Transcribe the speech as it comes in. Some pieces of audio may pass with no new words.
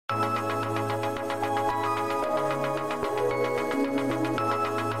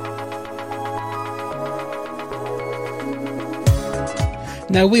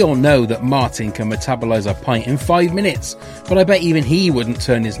Now, we all know that Martin can metabolise a pint in 5 minutes, but I bet even he wouldn't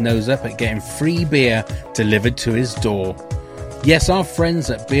turn his nose up at getting free beer delivered to his door. Yes, our friends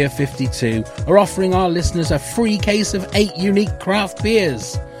at Beer 52 are offering our listeners a free case of 8 unique craft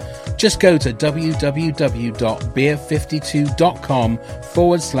beers. Just go to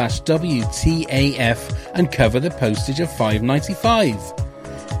www.beer52.com/WTAF and cover the postage of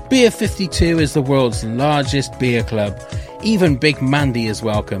 $5.95. Beer 52 is the world's largest beer club. Even Big Mandy is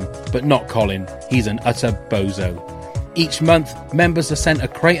welcome, but not Colin. He's an utter bozo. Each month, members are sent a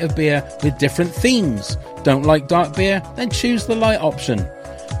crate of beer with different themes. Don't like dark beer? Then choose the light option.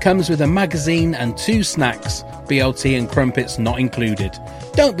 Comes with a magazine and 2 snacks, BLT and crumpets not included.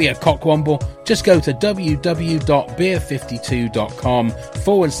 Don't be a cockwomble, just go to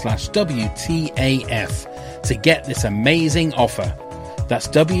www.beer52.com/WTAF to get this amazing offer. That's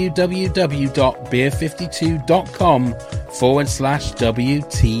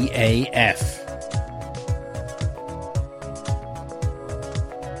www.beer52.com/WTAF.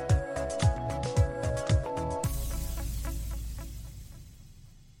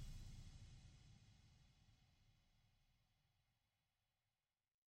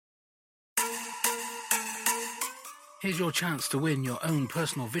 Here's your chance to win your own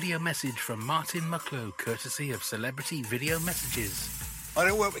personal video message from Martin Mucklow, courtesy of Celebrity Video Messages. I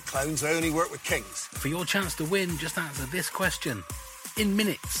don't work with clowns, I only work with kings. For your chance to win, just answer this question. In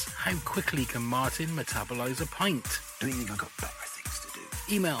minutes, how quickly can Martin metabolise a pint? Don't you think I've got better things to do?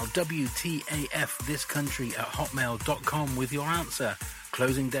 Email WTAFthiscountry@hotmail.com with your answer.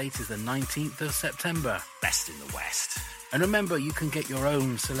 Closing date is the 19th of September. Best in the West. And remember, you can get your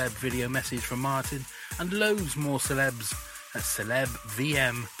own celeb video message from Martin and loads more celebs at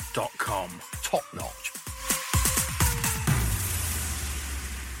celebvm.com. Top notch.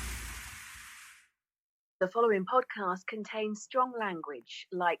 The following podcast contains strong language,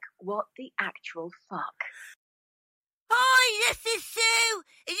 like what the actual fuck. Hi, this is Sue,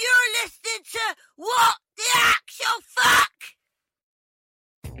 and you're listening to What the Actual Fuck!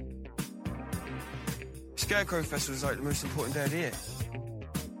 Scarecrow Festival is like the most important day of the year.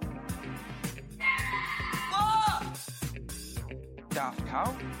 What? Daft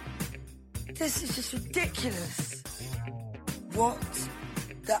Cow? This is just ridiculous. What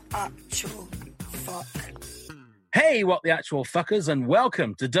the actual fuck? Hey, what the actual fuckers, and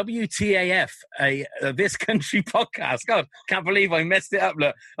welcome to WTAF, This Country podcast. God, can't believe I messed it up.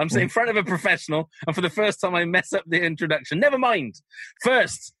 Look, I'm sitting in front of a professional, and for the first time I mess up the introduction. Never mind.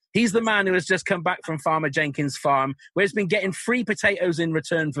 First, he's the man who has just come back from Farmer Jenkins' farm, where he's been getting free potatoes in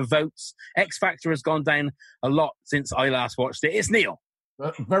return for votes. X Factor has gone down a lot since I last watched it. It's Neil.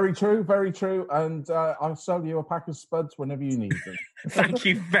 Very true, and I'll sell you a pack of spuds whenever you need them. Thank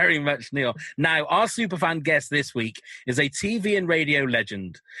you very much, Neil. Now, our superfan guest this week is a TV and radio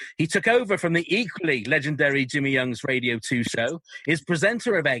legend. He took over from the equally legendary Jimmy Young's Radio 2 show, is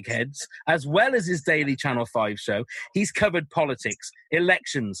presenter of Eggheads, as well as his daily Channel 5 show. He's covered politics,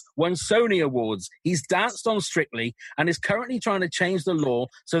 elections, won Sony Awards, he's danced on Strictly, and is currently trying to change the law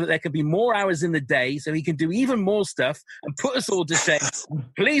so that there can be more hours in the day so he can do even more stuff and put us all to shame.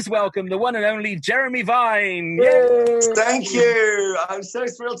 Please welcome the one and only Jeremy Vine. Yay! Thank you. I'm so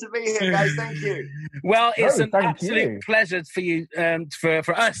thrilled to be here, guys. Thank you. Well, it's an absolute pleasure for you,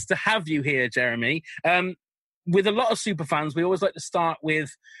 for us to have you here, Jeremy. With a lot of superfans, we always like to start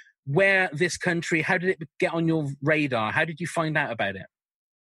with where this country, how did it get on your radar? How did you find out about it?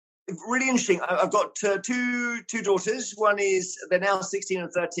 Really interesting. I've got two daughters. One is, they're now 16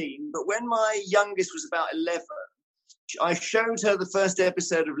 and 13, but when my youngest was about 11, I showed her the first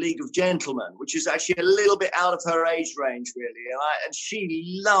episode of League of Gentlemen, which is actually a little bit out of her age range, really, and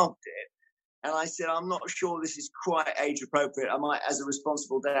she loved it. And I said, I'm not sure this is quite age appropriate. I might, as a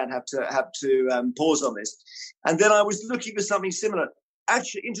responsible dad, have to pause on this. And then I was looking for something similar.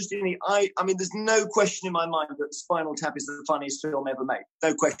 Actually, interestingly, I mean, there's no question in my mind that Spinal Tap is the funniest film ever made.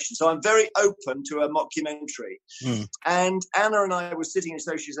 No question. So I'm very open to a mockumentary. And Anna and I were sitting,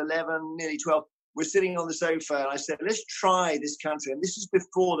 so she's 11, nearly 12. We're sitting on the sofa, and I said, let's try This Country. And this was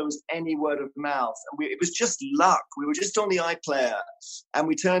before there was any word of mouth. And it was just luck. We were just on the iPlayer, and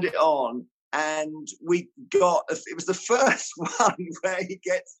we turned it on, and we got, it was the first one where he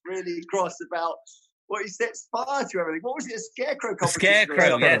gets really cross about what he sets fire to everything. What was it, a scarecrow competition?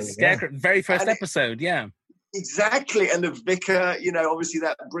 Scarecrow, yes. Scarecrow, very first episode, yeah. Exactly, and the vicar, obviously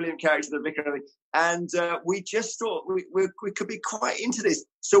that brilliant character, the vicar, and we just thought we could be quite into this.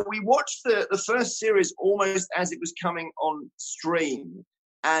 So we watched the first series almost as it was coming on stream,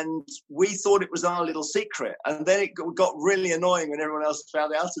 and we thought it was our little secret. And then it got really annoying when everyone else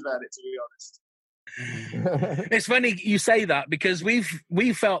found out about it, to be honest. It's funny you say that because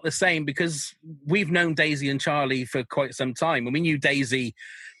we've felt the same because we've known Daisy and Charlie for quite some time, and we knew Daisy.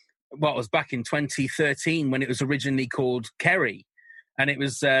 Well, it was back in 2013 when it was originally called Kerry, and it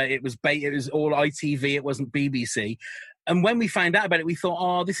was all ITV. It wasn't BBC. And when we found out about it, we thought,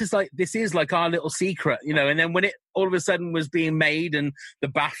 "Oh, this is like our little secret," you know. And then when it all of a sudden was being made, and the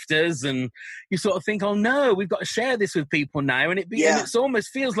BAFTAs, and you sort of think, "Oh no, we've got to share this with people now," and it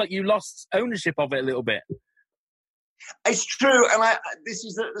almost feels like you lost ownership of it a little bit. It's true, and this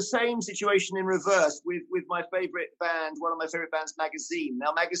is the same situation in reverse with my favourite band, one of my favourite bands, Magazine.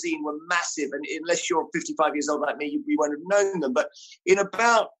 Now, Magazine were massive, and unless you're 55 years old like me, you won't have known them. But in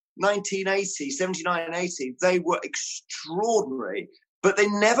about 79 and 80, they were extraordinary, but they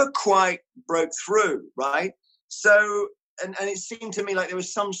never quite broke through, right? So, and it seemed to me like there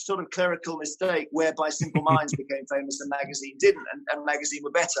was some sort of clerical mistake whereby Simple Minds became famous and Magazine didn't, and Magazine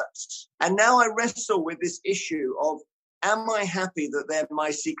were better. And now I wrestle with this issue of, am I happy that they're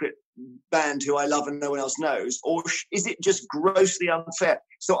my secret band who I love and no one else knows, or is it just grossly unfair?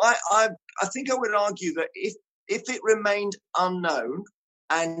 So I think I would argue that if it remained unknown,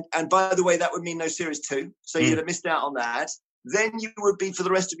 and by the way, that would mean no series 2, so you'd have missed out on that, then you would be for the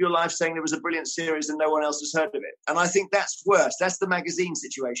rest of your life saying there was a brilliant series and no one else has heard of it. And I think that's worse. That's the Magazine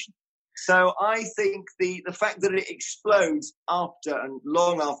situation. So I think the fact that it explodes after and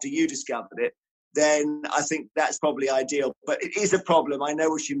long after you discovered it, then I think that's probably ideal. But it is a problem. I know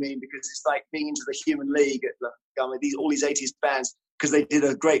what you mean, because it's like being into the Human League, all these 80s bands, because they did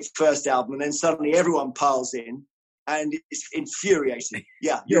a great first album, and then suddenly everyone piles in, and it's infuriating.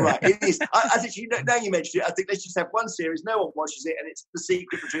 Yeah, you're right. It is. I think now you mentioned it, I think let's just have one series, no one watches it, and it's the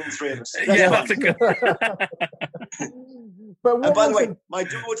secret between the three of us. That's a good. And by the way, my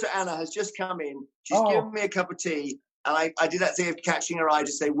daughter Anna has just come in. She's given me a cup of tea. And I did that thing of catching her eye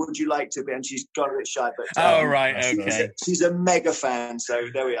to say, would you like to be? And she's got a bit shy. But, right, okay. She's a mega fan, so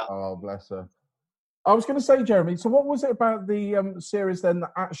there we are. Oh, bless her. I was going to say, Jeremy, so what was it about the series then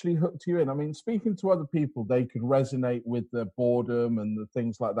that actually hooked you in? I mean, speaking to other people, they could resonate with the boredom and the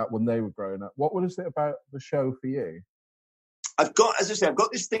things like that when they were growing up. What was it about the show for you? I've got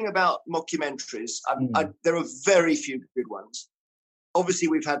this thing about mockumentaries. There are very few good ones. Obviously,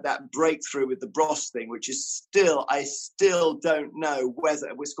 we've had that breakthrough with the Bros thing, which is I still don't know whether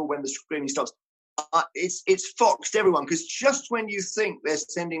it's called When the Screaming Stops. It's foxed everyone, because just when you think they're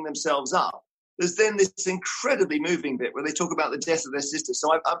sending themselves up, there's then this incredibly moving bit where they talk about the death of their sister. So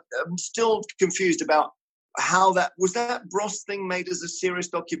I'm still confused about how that Bros thing made as a serious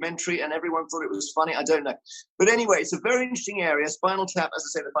documentary and everyone thought it was funny. I don't know. But anyway, it's a very interesting area. Spinal Tap, as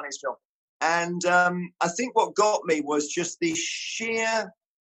I say, the funniest film. And I think what got me was just the sheer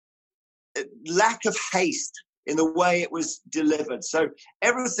lack of haste in the way it was delivered. So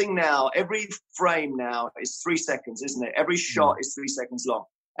everything now, every frame now is 3 seconds, isn't it? Every shot is 3 seconds long.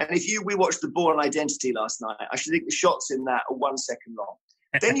 And we watched The Bourne Identity last night. I should think the shots in that are 1 second long.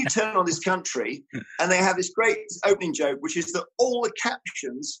 Then you turn on This Country and they have this great opening joke, which is that all the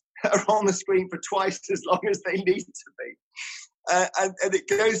captions are on the screen for twice as long as they need to be. And it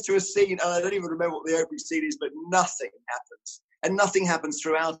goes to a scene, and I don't even remember what the opening scene is, but nothing happens. And nothing happens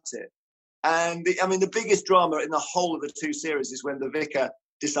throughout it. And the biggest drama in the whole of the 2 series is when the vicar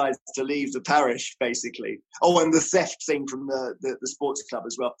decides to leave the parish, basically. Oh, and the theft thing from the sports club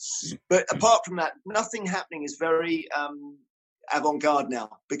as well. But apart from that, nothing happening is very avant-garde now,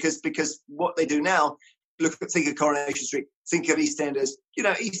 because what they do now, think of Coronation Street, think of EastEnders. You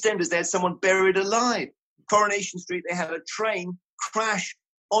know, EastEnders, they had someone buried alive. Coronation Street, they had a train crash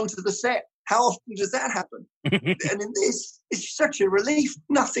onto the set. How often does that happen? And in this, it's such a relief.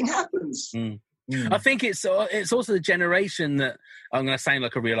 Nothing happens. I think it's also the generation that, I'm going to sound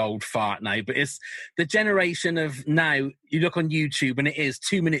like a real old fart now, but it's the generation of now, you look on YouTube and it is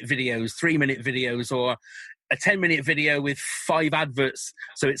 2-minute videos, 3-minute videos, or a 10-minute video with 5 adverts.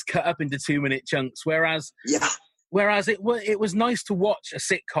 So it's cut up into 2-minute chunks. Whereas it was nice to watch a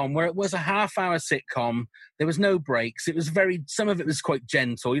sitcom where it was a half-hour sitcom. There was no breaks. It was some of it was quite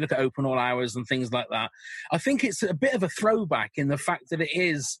gentle. You look at Open All Hours and things like that. I think it's a bit of a throwback in the fact that it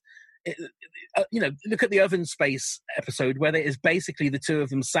is, look at the Oven Space episode where it is basically the 2 of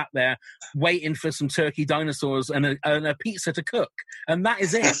them sat there waiting for some turkey dinosaurs and a pizza to cook. And that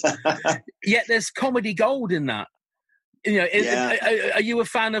is it. Yet there's comedy gold in that. You know, are you a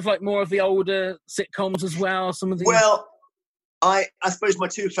fan of like more of the older sitcoms as well? Some of the I suppose my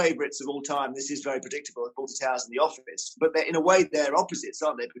 2 favourites of all time. This is very predictable: Fawlty Towers and The Office. But in a way, they're opposites,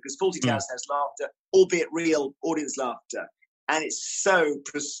 aren't they? Because Fawlty Towers has laughter, albeit real audience laughter, and it's so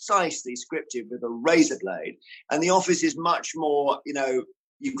precisely scripted with a razor blade. And The Office is much more,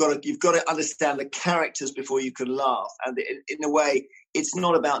 you've got to understand the characters before you can laugh. And in a way, it's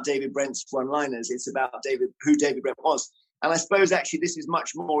not about David Brent's one-liners. It's about who David Brent was. And I suppose actually this is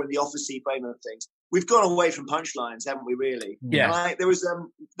much more in the office-y frame of things. We've gone away from punchlines, haven't we? Really? Yeah. And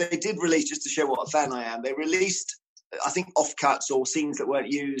they did release, just to show what a fan I am. They released, I think, off-cuts or scenes that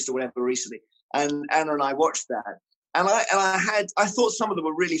weren't used or whatever recently. And Anna and I watched that, and I thought some of them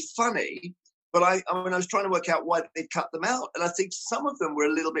were really funny. But I was trying to work out why they'd cut them out. And I think some of them were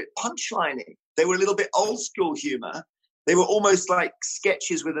a little bit punchliney. They were a little bit old school humor. They were almost like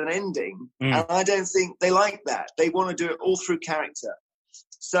sketches with an ending. And I don't think they like that. They want to do it all through character.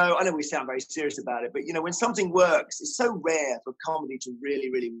 So I know we sound very serious about it, but, you know, when something works, it's so rare for comedy to really,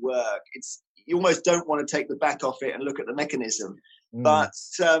 really work. You almost don't want to take the back off it and look at the mechanism. But,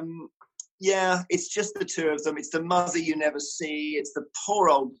 yeah, it's just the two of them. It's the mother you never see. It's the poor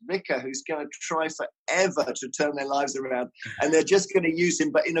old vicar who's going to try forever to turn their lives around. And they're just going to use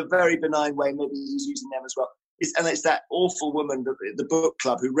him, but in a very benign way. Maybe he's using them as well. And it's that awful woman, the book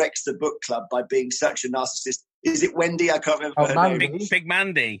club, who wrecks the book club by being such a narcissist. Is it Wendy? I can't remember her name. Big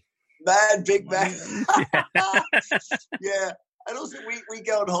Mandy. Big Man. Yeah. And also, we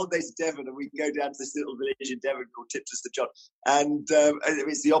go on holidays to Devon, and we go down to this little village in Devon called Tipton John. And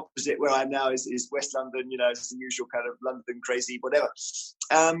it's the opposite where I am now is West London. You know, it's the usual kind of London crazy, whatever.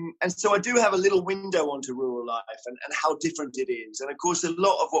 And so I do have a little window onto rural life and how different it is. And of course, a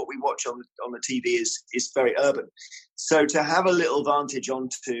lot of what we watch on the TV is very urban. So to have a little vantage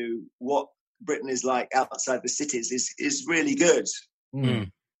onto what Britain is like outside the cities is really good.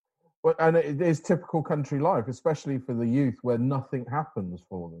 Well, and it is typical country life, especially for the youth, where nothing happens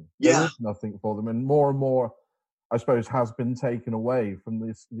for them. Yeah. There is nothing for them, and more, I suppose, has been taken away from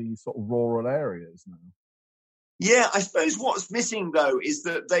these sort of rural areas now. Yeah, I suppose what's missing, though, is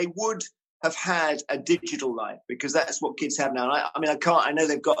that they would have had a digital life, because that's what kids have now. I know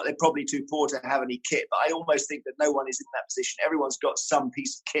they're probably too poor to have any kit, but I almost think that no one is in that position. Everyone's got some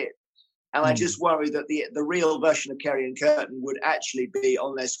piece of kit. And I just worry that the real version of Kerry and Curtin would actually be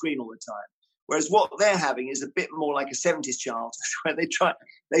on their screen all the time. Whereas what they're having is a bit more like a 70s child, where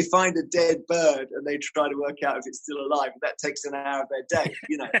they find a dead bird and they try to work out if it's still alive. And that takes an hour of their day,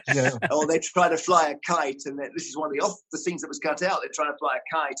 you know. Yeah. Or they try to fly a kite, and this is one of the scenes that was cut out. They're trying to fly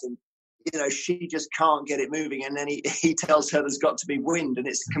a kite, and you know, she just can't get it moving, and then he tells her there's got to be wind, and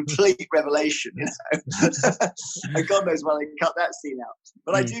it's a complete revelation, you know. And God knows why they cut that scene out.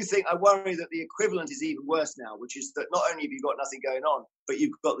 But I worry that the equivalent is even worse now, which is that not only have you got nothing going on, but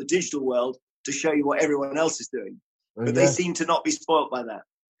you've got the digital world to show you what everyone else is doing. But they seem to not be spoilt by that.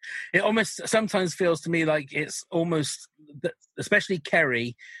 It almost sometimes feels to me like it's almost, especially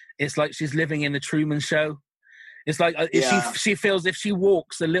Kerry, it's like she's living in the Truman Show. It's like she feels if she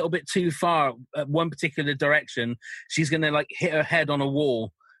walks a little bit too far at one particular direction, she's going to like hit her head on a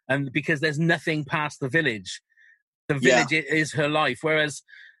wall. And because there's nothing past the village is her life. Whereas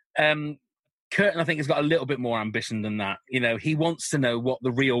Curtin, I think, has got a little bit more ambition than that. You know, he wants to know what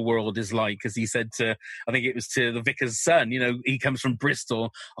the real world is like, as he said to, I think it was to the vicar's son, you know, he comes from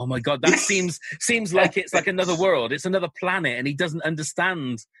Bristol. Oh my God, that seems like it's like another world. It's another planet, and he doesn't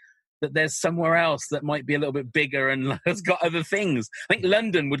understand that there's somewhere else that might be a little bit bigger and has got other things. I think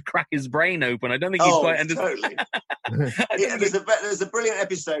London would crack his brain open. I don't think he's quite understand. Totally. There's a brilliant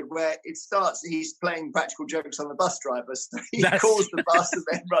episode where it starts, he's playing practical jokes on the bus driver. So he calls the bus and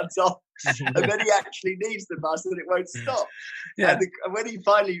then runs off. And then he actually needs the bus and it won't stop. Yeah. And when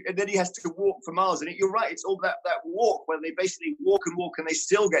then he has to walk for miles. And you're right, it's all that walk where they basically walk and they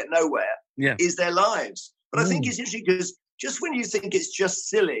still get nowhere is their lives. But I think it's interesting because just when you think it's just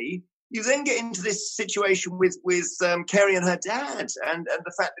silly, you then get into this situation with Kerry and her dad, and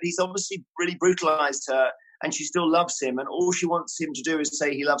the fact that he's obviously really brutalised her, and she still loves him, and all she wants him to do is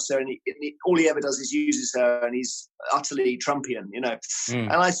say he loves her, and all he ever does is uses her, and he's utterly Trumpian, you know.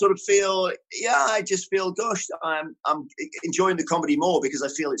 And I sort of feel, I just feel, gosh, I'm enjoying the comedy more because I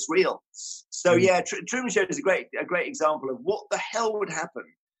feel it's real. So Truman Show is a great example of what the hell would happen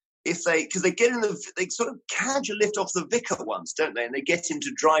if because they get they sort of cadge a lift off the vicar once, don't they? And they get him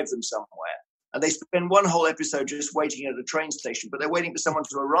to drive them somewhere. And they spend one whole episode just waiting at a train station, but they're waiting for someone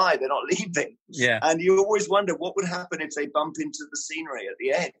to arrive. They're not leaving. Yeah. And you always wonder what would happen if they bump into the scenery at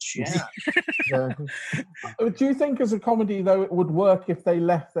the edge. Yeah. Do you think as a comedy, though, it would work if they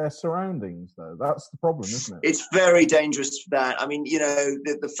left their surroundings, though? That's the problem, isn't it? It's very dangerous for that. I mean, you know,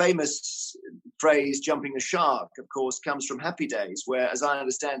 the famous phrase jumping the shark, of course, comes from Happy Days, where, as I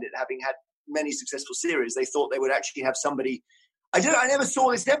understand it, having had many successful series, they thought they would actually have somebody... I never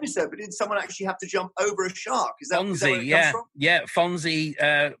saw this episode, but did someone actually have to jump over a shark? Is that where it comes from? Yeah,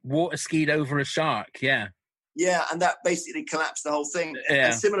 Fonzie water skied over a shark, yeah. Yeah, and that basically collapsed the whole thing. Yeah.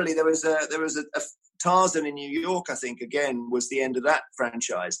 And similarly, there was a Tarzan in New York, I think, again, was the end of that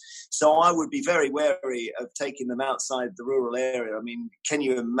franchise. So I would be very wary of taking them outside the rural area. I mean, can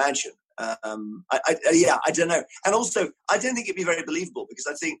you imagine? I don't know. And also, I don't think it'd be very believable, because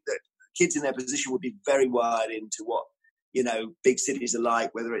I think that kids in their position would be very wired into what, you know, big cities are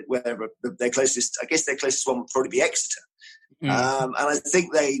like, wherever their closest one would probably be Exeter. And I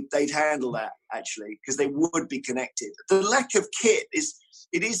think they'd handle that, actually, because they would be connected. The lack of kit is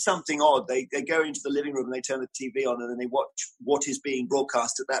something odd. They go into the living room and they turn the TV on, and then they watch what is being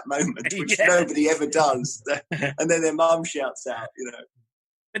broadcast at that moment, which nobody ever does. And then their mum shouts out, you know.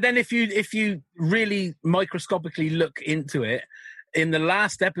 But then if you really microscopically look into it, in the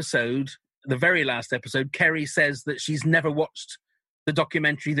last episode, the very last episode, Kerry says that she's never watched the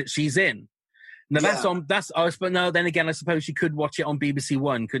documentary that she's in. Now then again, I suppose she could watch it on BBC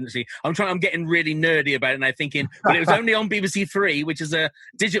One, couldn't she? I'm getting really nerdy about it, and I'm thinking, but it was only on BBC Three, which is a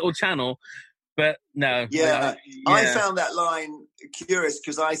digital channel. But no. Yeah. I found that line curious,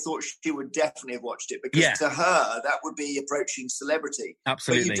 because I thought she would definitely have watched it, because to her, that would be approaching celebrity.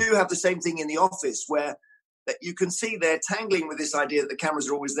 Absolutely. But you do have the same thing in The Office, where that you can see they're tangling with this idea that the cameras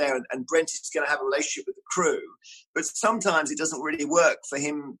are always there, and Brent is going to have a relationship with the crew. But sometimes it doesn't really work for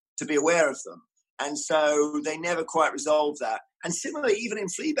him to be aware of them. And so they never quite resolve that. And similarly, even in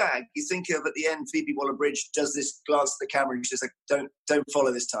Fleabag, you think of at the end, Phoebe Waller-Bridge does this glance at the camera and she's like, don't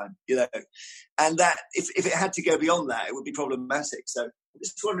follow this time, you know. And that, if it had to go beyond that, it would be problematic. So I'm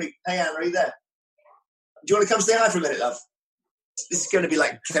just wondering, hey, Anna, are you there? Do you want to come say hi for a minute, love? This is going to be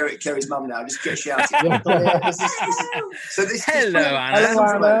like Kerry's mum now. Just get shouting. Hello, Anna.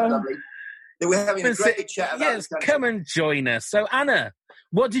 Hello, Anna. We're having a great chat about this country. Come and join us. So, Anna,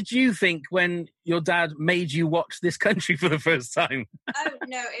 what did you think when your dad made you watch This Country for the first time? Oh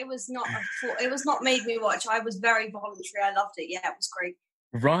no, it was not made me watch. I was very voluntary. I loved it. Yeah, it was great.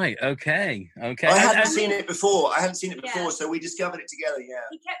 Right. Okay. I hadn't seen it before. So we discovered it together. Yeah.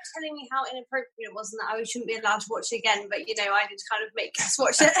 He kept telling me how inappropriate it was and that I shouldn't be allowed to watch it again. But you know, I did kind of make us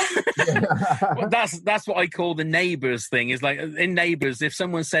watch it. Well, that's what I call the Neighbours thing. Is like in Neighbours, if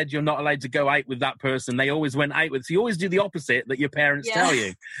someone said you're not allowed to go out with that person, they always went out with. So you always do the opposite that your parents tell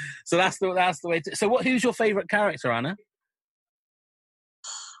you. So that's the way. So who's your favourite character, Anna?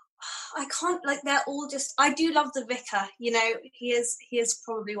 I can't, like, they're all just, I do love the vicar, you know, he is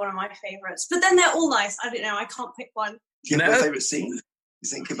probably one of my favourites, but then they're all nice. I don't know, I can't pick one. Do you have a favourite scene you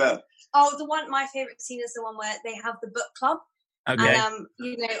think about? Oh, my favourite scene is the one where they have the book club. Okay. And,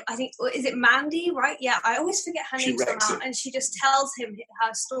 you know, I think, is it Mandy, right? Yeah, I always forget her name somehow, and she just tells him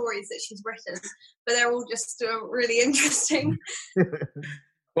her stories that she's written, but they're all just really interesting.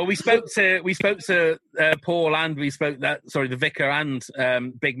 Well, we spoke to Paul, and the vicar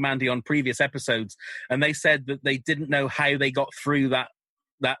and Big Mandy on previous episodes, and they said that they didn't know how they got through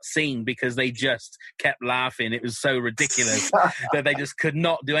that scene because they just kept laughing. It was so ridiculous that they just could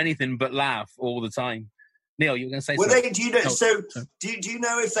not do anything but laugh all the time. Neil, you were going to say something? Do you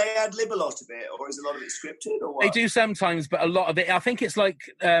know if they ad lib a lot of it, or is a lot of it scripted, or what? They do sometimes, but a lot of it, I think it's like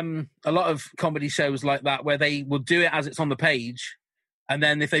a lot of comedy shows like that where they will do it as it's on the page. And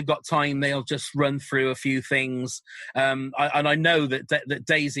then if they've got time, they'll just run through a few things. I know that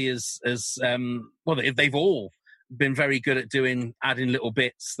Daisy is they've all been very good at adding little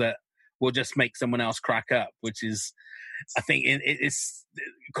bits that will just make someone else crack up, which is, I think, it's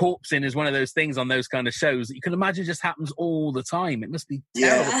corpsing is one of those things on those kind of shows that you can imagine just happens all the time. It must be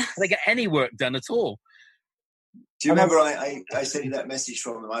terrible. Yeah. They get any work done at all. Do you remember I sent you that message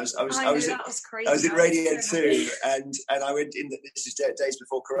from them? I was in Radio 2 and I went in. This is days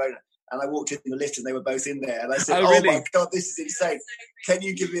before Corona, and I walked in the lift and they were both in there. And I said, "Oh my God, this is insane! Can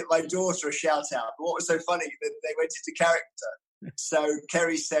you give my daughter a shout out?" But what was so funny that they went into character. So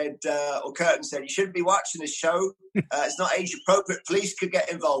Kerry said, or Curtin said, "You shouldn't be watching this show. It's not age appropriate. Police could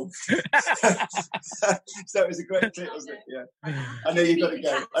get involved." So it was a great clip, wasn't it? Yeah. I know you've got to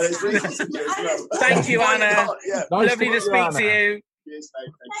go. And it's really nice of you as well. Thank you, Anna. Nice Lovely to speak to you. Yes,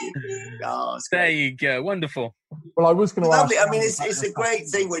 mate. Thank you. Oh, there you go. Wonderful. Well, I was going to ask. I mean, it's a great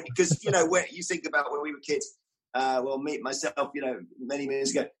thing because you know when you think about when we were kids. Myself, you know, many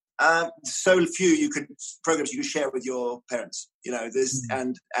years ago. So few programs you could share with your parents, you know.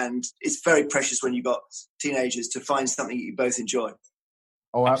 And it's very precious when you've got teenagers to find something you both enjoy.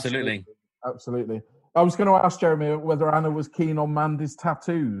 Oh, absolutely. I was going to ask Jeremy whether Anna was keen on Mandy's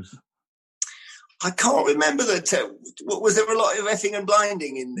tattoos. I can't remember was there a lot of effing and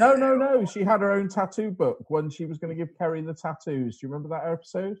blinding in there? No. She had her own tattoo book when she was going to give Kerry the tattoos. Do you remember that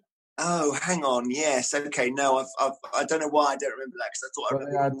episode? Oh, hang on. Yes. Okay. No, I don't know why I don't remember that because I thought I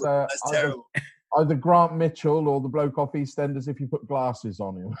remember. That's terrible. Either Grant Mitchell or the bloke off EastEnders if you put glasses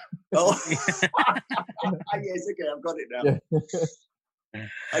on him. Oh, yes, okay, I've got it now. Yeah.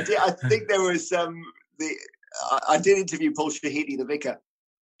 I think there was I did interview Paul Shahidi, the vicar,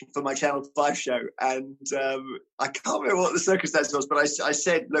 for my Channel 5 show, and I can't remember what the circumstance was, but I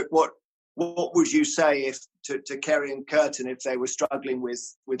said, look, what would you say if to Kerry and Curtin if they were struggling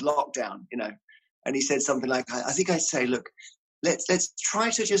with lockdown, you know? And he said something like, I think I'd say, look, let's try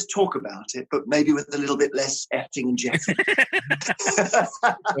to just talk about it, but maybe with a little bit less effing and jeffing.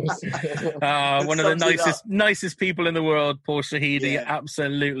 One of the nicest people in the world, Paul Shahidi. Yeah.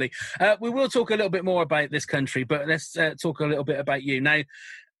 Absolutely. We will talk a little bit more about this country, but let's talk a little bit about you. Now,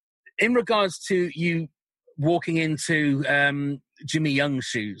 in regards to you walking into Jimmy Young's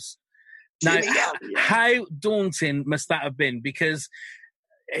shoes, how daunting must that have been? Because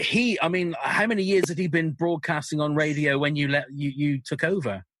how many years had he been broadcasting on radio when you took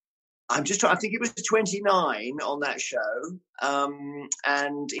over? I'm just trying. I think he was 29 on that show,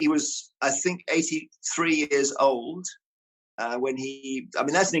 and he was, I think, 83 years old when he. I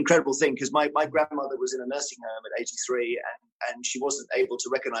mean, that's an incredible thing because my grandmother was in a nursing home at 83, and she wasn't able to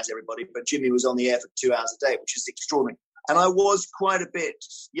recognise everybody. But Jimmy was on the air for 2 hours a day, which is extraordinary. And I was quite a bit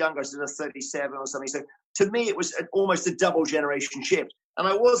younger. I was 37 or something. So to me, it was almost a double generation shift. And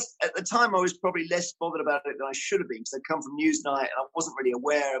at the time, I was probably less bothered about it than I should have been because I'd come from Newsnight and I wasn't really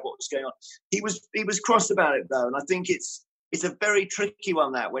aware of what was going on. He was cross about it though. And I think it's a very tricky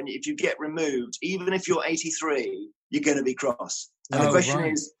one that if you get removed, even if you're 83, you're going to be cross. And the question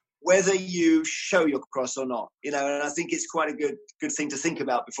is whether you show you're cross or not, you know, and I think it's quite a good thing to think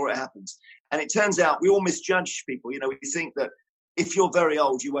about before it happens. And it turns out we all misjudge people. You know, we think that if you're very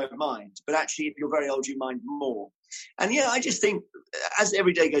old, you won't mind. But actually, if you're very old, you mind more. And yeah, I just think as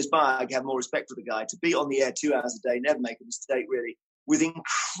every day goes by, I have more respect for the guy to be on the air 2 hours a day, never make a mistake really, with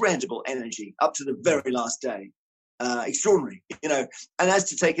incredible energy up to the very last day. Extraordinary, you know. And as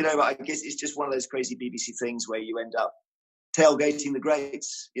to take it over, I guess it's just one of those crazy BBC things where you end up tailgating the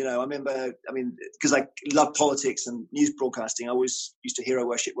greats. You know, because I love politics and news broadcasting, I always used to hero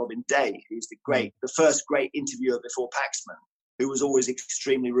worship Robin Day, who's the first great interviewer before Paxman, who was always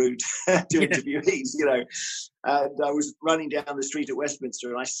extremely rude to interviewees, you know. And I was running down the street at Westminster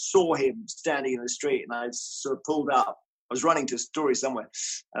and I saw him standing in the street and I sort of pulled up. I was running to a story somewhere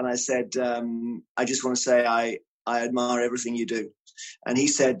and I said, I just want to say I admire everything you do. And he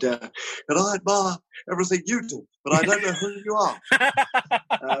said, and I admire everything you do, but I don't know who you are.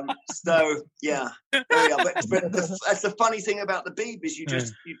 So, yeah, there we are. But that's the funny thing about the Beeb is you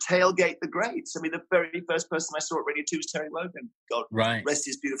tailgate the greats. I mean, the very first person I saw at Radio 2 was Terry Wogan. God rest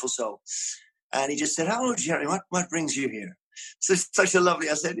his beautiful soul. And he just said, how old are you, Jerry? What brings you here? So such a lovely,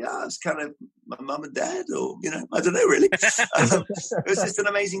 I said, yeah, it's kind of my mum and dad, or, you know, I don't know really. It was just an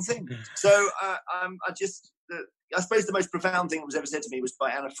amazing thing. So I suppose the most profound thing that was ever said to me was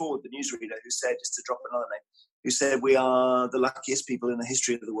by Anna Ford, the newsreader, who said, just to drop another name, who said, we are the luckiest people in the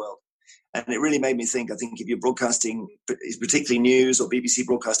history of the world. And it really made me think, I think if you're broadcasting, particularly news or BBC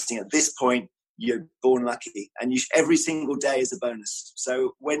broadcasting at this point, you're born lucky, and every single day is a bonus.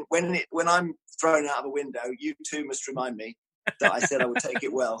 So when I'm thrown out of a window, you too must remind me that I said I would take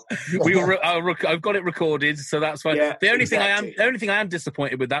it well. I've got it recorded, so that's fine. Yeah, the only thing I am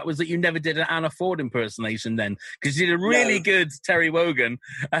disappointed with that was that you never did an Anna Ford impersonation then, because you did a really good Terry Wogan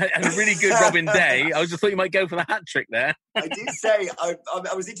and a really good Robin Day. I just thought you might go for the hat trick there. I did say I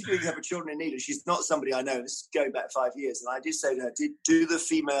was interviewing her for Children in Need, and she's not somebody I know. This is going back 5 years, and I did say to her, do the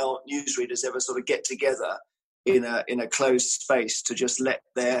female newsreaders ever sort of get together in a closed space to just let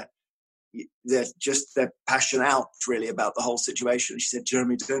their passion out really about the whole situation? She said,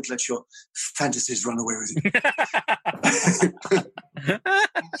 Jeremy, don't let your fantasies run away with you.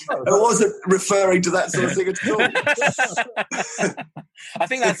 I wasn't referring to that sort of thing at all. I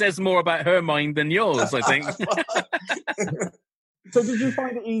think that says more about her mind than yours, I think. So did you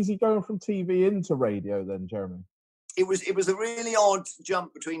find it easy going from TV into radio then, Jeremy? It was a really odd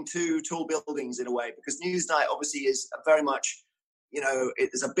jump between two tall buildings in a way, because Newsnight obviously is very much, you know,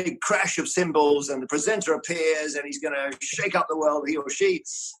 it's a big crash of cymbals and the presenter appears and he's going to shake up the world, he or she.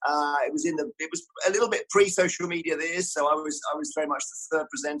 It was a little bit pre-social media this, so I was very much the third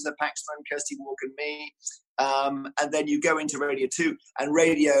presenter, Paxman, Kirsty Walker and me. And then you go into Radio 2,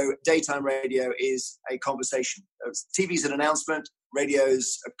 and daytime radio is a conversation. TV's an announcement,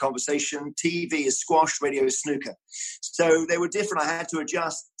 radio's a conversation, TV is squash, radio is snooker. So they were different. I had to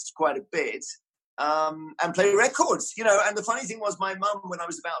adjust quite a bit. And play records, you know. And the funny thing was, my mum, when I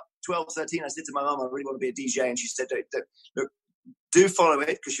was about 12, 13, I said to my mum, I really want to be a DJ. And she said, look, do follow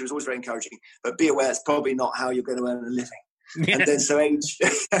it, because she was always very encouraging, but be aware it's probably not how you're going to earn a living. And then so age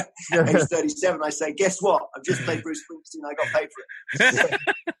 37, I say, guess what? I've just played Bruce Springsteen. I got paid for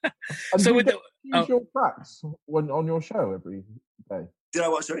it. And so with use your tracks on your show every day? Did I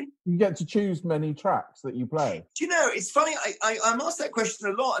what, sorry? You get to choose many tracks that you play. Do you know, it's funny, I'm asked that question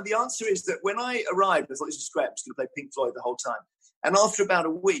a lot, and the answer is that when I arrived, I thought this was great, I'm just going to play Pink Floyd the whole time. And after about a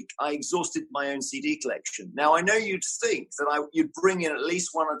week, I exhausted my own CD collection. Now, I know you'd think that you'd bring in at least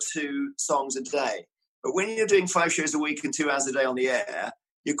 1 or 2 songs a day, but when you're doing 5 shows a week and 2 hours a day on the air,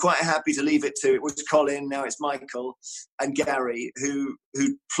 you're quite happy to leave it to, it was Colin, now it's Michael and Gary, who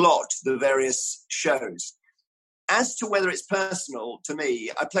plot the various shows. As to whether it's personal, to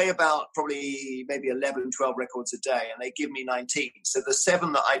me, I play about probably maybe 11, 12 records a day, and they give me 19. So the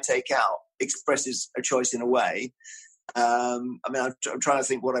 7 that I take out expresses a choice in a way. I'm trying to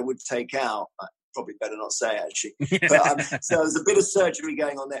think what I would take out. I probably better not say, actually. But, so there's a bit of surgery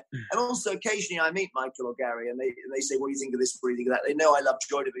going on there. And also, occasionally I meet Michael or Gary, and they say, what do you think of this? What do you think of that? They know I love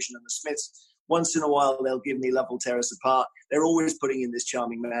Joy Division and the Smiths. Once in a while, they'll give me Love Will Tear Us Apart. They're always putting in this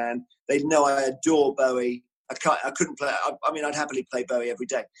charming man. They know I adore Bowie. I couldn't play. I'd happily play Bowie every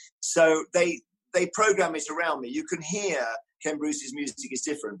day. So they program it around me. You can hear Ken Bruce's music is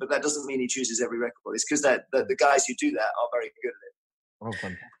different, but that doesn't mean he chooses every record. It's because the guys who do that are very good at it. Oh,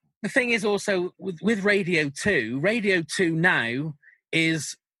 fantastic. The thing is also with Radio 2, Radio 2 now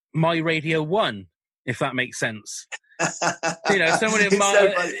is my Radio 1, if that makes sense. Someone in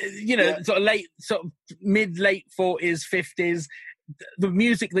my, sort of mid-late 40s, 50s, the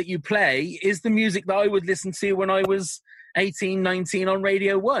music that you play is the music that I would listen to when I was 18, 19 on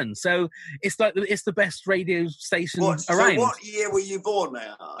Radio 1. So it's like it's the best radio station around. So what year were you born, may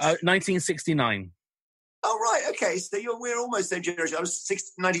I ask? 1969. Oh, right. Okay. So we're almost same generation. I was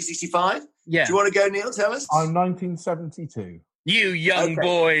 1965. Yeah. Do you want to go, Neil? Tell us. I'm 1972. You young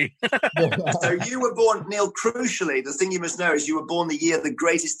boy. So you were born, Neil, crucially, the thing you must know is you were born the year the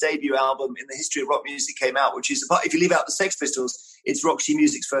greatest debut album in the history of rock music came out, which is, if you leave out the Sex Pistols, it's Roxy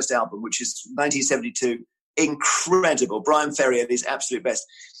Music's first album, which is 1972. Incredible. Brian Ferry at his absolute best.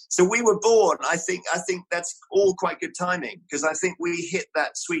 So we were born, I think that's all quite good timing, because I think we hit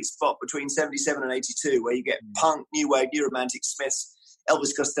that sweet spot between 77 and 82 where you get punk, new wave, new romantic, Smiths,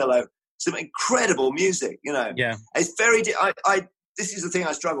 Elvis Costello, some incredible music, Yeah. It's very, this is the thing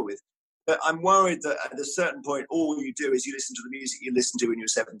I struggle with. But I'm worried that at a certain point, all you do is you listen to the music you listened to when you were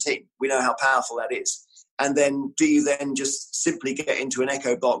 17. We know how powerful that is. And then do you then just simply get into an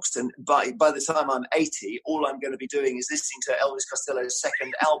echo box? And by the time I'm 80, all I'm going to be doing is listening to Elvis Costello's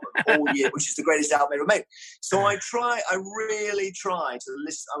second album all year, which is the greatest album ever made. So I really try to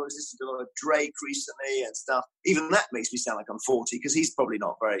listen. I was listening to a lot of Drake recently and stuff. Even that makes me sound like I'm 40 because he's probably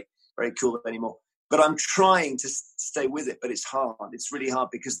not very, very cool anymore. But I'm trying to stay with it, but it's hard. It's really hard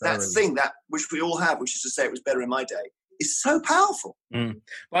because that thing that which we all have, which is to say it was better in my day, is so powerful. Well,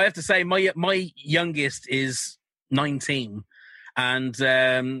 I have to say, my youngest is 19, and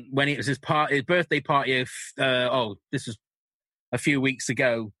when it was his birthday party, this was a few weeks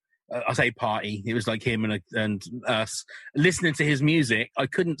ago. I say party. It was like him and us listening to his music. I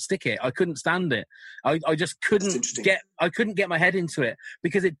couldn't stick it. I couldn't stand it. I just couldn't get my head into it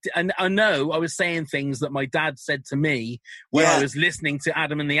because and I know I was saying things that my dad said to me when I was listening to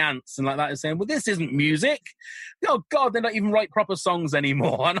Adam and the Ants and like that, and saying, "Well, this isn't music. Oh God, they don't even write proper songs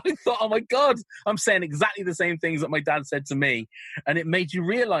anymore." And I thought, "Oh my God, I'm saying exactly the same things that my dad said to me," and it made you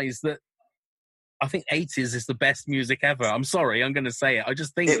realise that. I think 80s is the best music ever. I'm sorry, I'm going to say it. I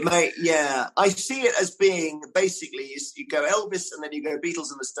just think... I see it as being, basically, you go Elvis and then you go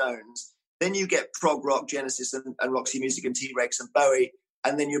Beatles and the Stones. Then you get prog rock, Genesis and Roxy Music and T-Rex and Bowie.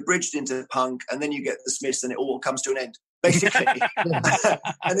 And then you're bridged into punk. And then you get the Smiths and it all comes to an end, basically.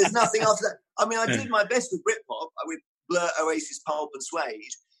 And there's nothing after that. I mean, I did my best with Britpop, with Blur, Oasis, Pulp and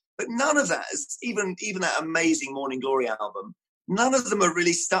Suede. But none of that, even that amazing Morning Glory album, none of them are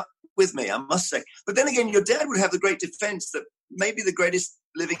really stuck with me, I must say. But then again, your dad would have the great defense that maybe the greatest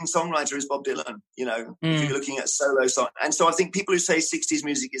living songwriter is Bob Dylan, if you're looking at solo song. And so I think people who say 60s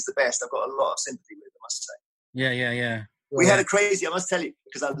music is the best, I've got a lot of sympathy with, I must say. Yeah. We had I must tell you,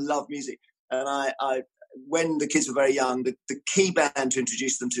 because I love music. And I when the kids were very young, the key band to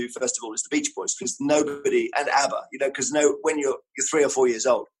introduce them to, first of all, is the Beach Boys, because nobody, and ABBA, because when you're 3 or 4 years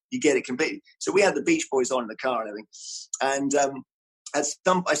old, you get it completely. So we had the Beach Boys on in the car and everything. And, I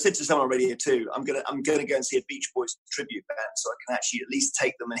said to someone on Radio 2, I'm gonna go and see a Beach Boys tribute band so I can actually at least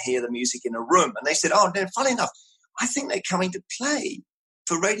take them and hear the music in a room. And they said, "Oh, no, funny enough, I think they're coming to play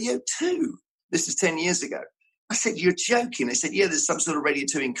for Radio 2. This is 10 years ago. I said, "You're joking." They said, "Yeah, there's some sort of Radio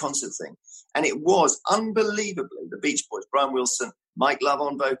 2 in concert thing." And it was unbelievably the Beach Boys, Brian Wilson, Mike Love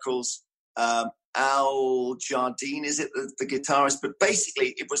on vocals, Al Jardine, is it, the guitarist? But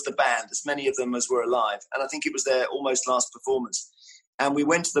basically, it was the band, as many of them as were alive. And I think it was their almost last performance. And we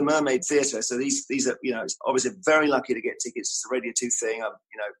went to the Mermaid Theatre. So these are, it's obviously very lucky to get tickets. It's a Radio 2 thing.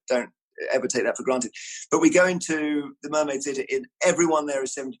 Don't ever take that for granted. But we go into the Mermaid Theatre, and everyone there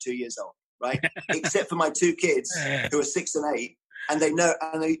is 72 years old, right? Except for my two kids who are 6 and 8. And they know,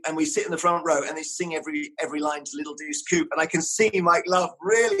 and we sit in the front row, and they sing every line to Little Deuce Coupe, and I can see Mike Love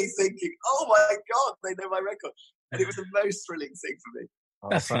really thinking, "Oh my God, they know my record!" And it was the most thrilling thing for me.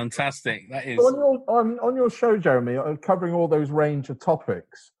 That's fantastic. That is. On your show, Jeremy, covering all those range of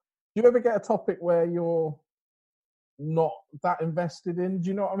topics. Do you ever get a topic where you're not that invested in? Do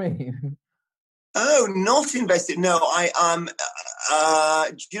you know what I mean? Oh, not invested. No, I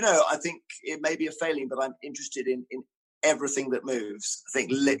think it may be a failing, but I'm interested in everything that moves. I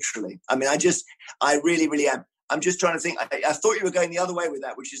think literally. I mean, I really, really am. I'm just trying to think. I thought you were going the other way with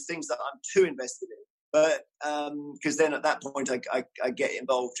that, which is things that I'm too invested in. But because then at that point I get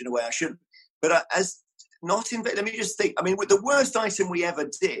involved in a way I shouldn't. But as not in. Let me just think. I mean, the worst item we ever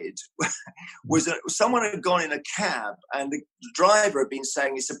did was that someone had gone in a cab, and the driver had been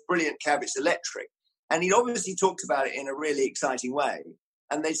saying it's a brilliant cab, it's electric, and he'd obviously talked about it in a really exciting way.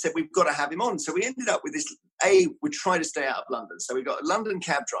 And they said, we've got to have him on. So we ended up with this, we try to stay out of London. So we got a London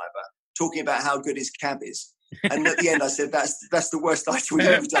cab driver talking about how good his cab is. And at the end, I said, that's the worst item we've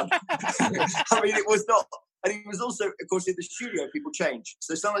ever done. I mean, it was not. And he was also, of course, in the studio, people change.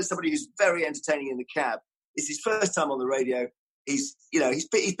 So somebody who's very entertaining in the cab, it's his first time on the radio. He's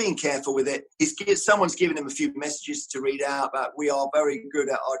being careful with it. Someone's giving him a few messages to read out about we are very good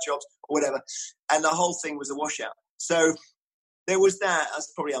at our jobs or whatever. And the whole thing was a washout. So there was that.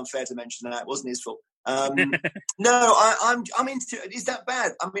 That's probably unfair to mention that. It wasn't his fault. No, I'm into it. Is that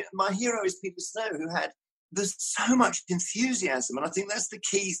bad? I mean, my hero is Peter Snow, there's so much enthusiasm. And I think that's the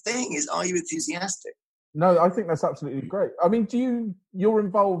key thing is, are you enthusiastic? No, I think that's absolutely great. I mean, you're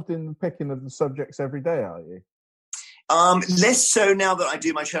involved in the picking of the subjects every day, are you? Less so now that I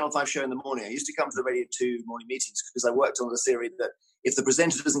do my Channel 5 show in the morning. I used to come to the Radio 2 morning meetings because I worked on the theory that if the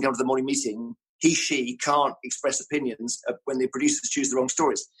presenter doesn't come to the morning meeting, she can't express opinions when the producers choose the wrong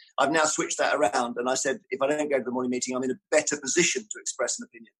stories. I've now switched that around, and I said, if I don't go to the morning meeting, I'm in a better position to express an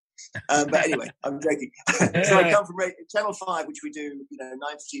opinion. But anyway, I'm joking. So I come from Channel 5, which we do,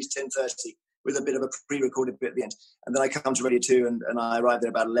 9:50 to 10:30, with a bit of a pre-recorded bit at the end. And then I come to Radio 2 and I arrive there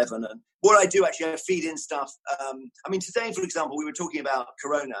about 11. And what I do actually, I feed in stuff. I mean, today, for example, we were talking about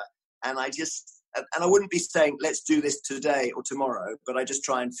Corona, and I wouldn't be saying, let's do this today or tomorrow, but I just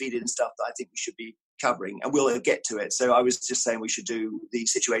try and feed in stuff that I think we should be covering, and we'll get to it. So I was just saying we should do the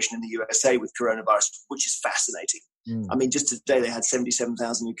situation in the USA with coronavirus, which is fascinating. I mean, just today they had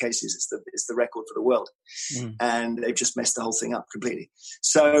 77,000 new cases. It's the record for the world. And they've just messed the whole thing up completely.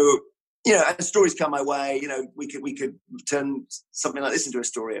 So, as stories come my way, we could turn something like this into a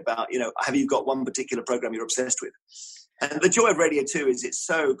story about, have you got one particular program you're obsessed with? And the joy of Radio 2 is it's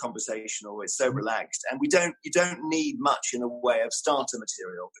so conversational, it's so relaxed, and you don't need much in the way of starter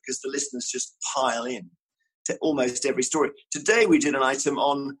material because the listeners just pile in to almost every story. Today we did an item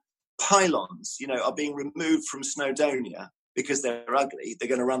on pylons, are being removed from Snowdonia because they're ugly. They're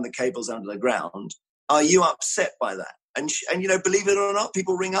going to run the cables under the ground. Are you upset by that? And believe it or not,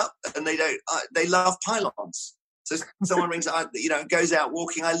 people ring up and they love pylons. So someone rings up, goes out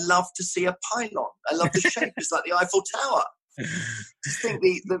walking. I love to see a pylon. I love the shape. It's like the Eiffel Tower. Just think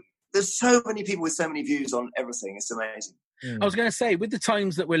there's so many people with so many views on everything. It's amazing. I was going to say, with the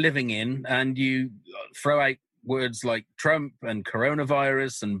times that we're living in, and you throw out words like Trump and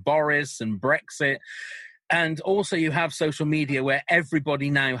coronavirus and Boris and Brexit, and also you have social media where everybody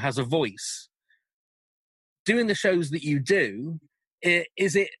now has a voice. Doing the shows that you do,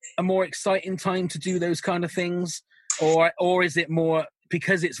 is it a more exciting time to do those kind of things? Or is it more,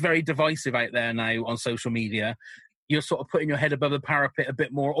 because it's very divisive out there now on social media, you're sort of putting your head above the parapet a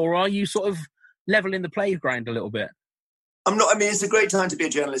bit more? Or are you sort of leveling the playground a little bit? I'm not. I mean, it's a great time to be a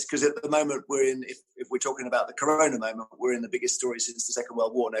journalist because at the moment we're in, if we're talking about the corona moment, we're in the biggest story since the Second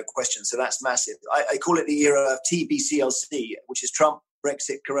World War, no question. So that's massive. I call it the era of TBCLC, which is Trump,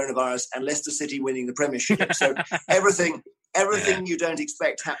 Brexit, coronavirus, and Leicester City winning the Premiership. So everything you don't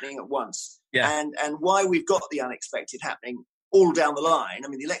expect happening at once. Yeah. And why we've got the unexpected happening all down the line. I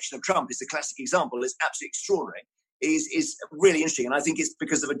mean, the election of Trump is the classic example. It's absolutely extraordinary. Is really interesting. And I think it's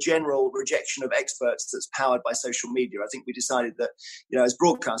because of a general rejection of experts that's powered by social media. I think we decided that, as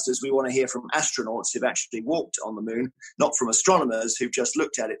broadcasters, we want to hear from astronauts who've actually walked on the moon, not from astronomers who've just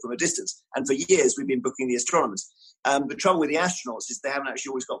looked at it from a distance. And for years, we've been booking the astronomers. The trouble with the astronauts is they haven't actually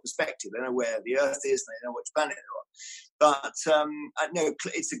always got perspective. They know where the Earth is, and they know which planet they're on. But no,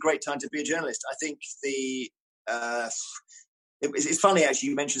 it's a great time to be a journalist. I think it's funny actually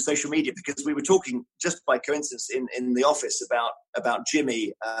you mentioned social media, because we were talking just by coincidence in the office about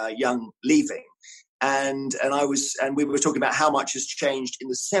Jimmy Young leaving, and we were talking about how much has changed in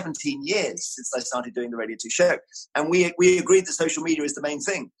the 17 years since I started doing the Radio 2 show, and we agreed that social media is the main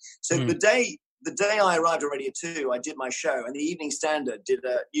thing. So the day I arrived at Radio 2, I did my show, and the Evening Standard did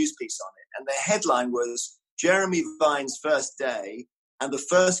a news piece on it, and the headline was Jeremy Vine's first day, and the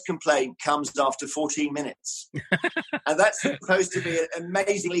first complaint comes after 14 minutes. And that's supposed to be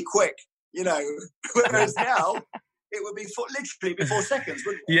amazingly quick, whereas now it would be literally before seconds,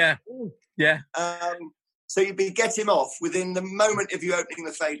 wouldn't it? Yeah, yeah. So you'd get him off within the moment of you opening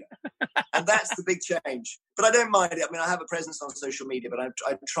the fader. And that's the big change. But I don't mind it. I mean, I have a presence on social media, but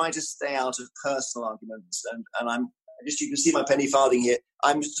I try to stay out of personal arguments. And I'm you can see my penny farthing here.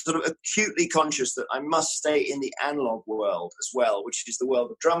 I'm sort of acutely conscious that I must stay in the analog world as well, which is the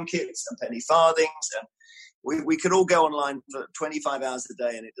world of drum kits and penny farthings. And we could all go online for 25 hours a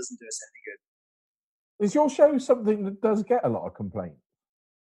day and it doesn't do us any good. Is your show something that does get a lot of complaints?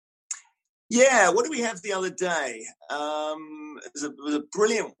 Yeah, what did we have the other day? It was a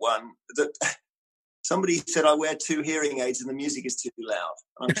brilliant one that somebody said I wear 2 hearing aids and the music is too loud.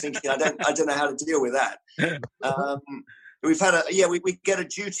 And I'm thinking I don't know how to deal with that. We've had we get a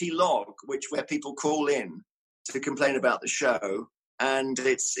duty log where people call in to complain about the show, and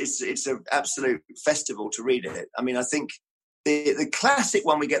it's an absolute festival to read it. I mean, I think the classic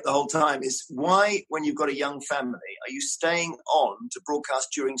one we get the whole time is, why, when you've got a young family, are you staying on to broadcast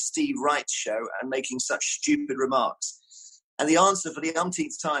during Steve Wright's show and making such stupid remarks? And the answer for the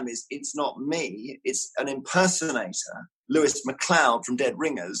umpteenth time is, it's not me, it's an impersonator, Lewis MacLeod from Dead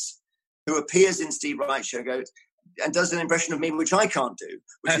Ringers, who appears in Steve Wright's show and does an impression of me, which I can't do,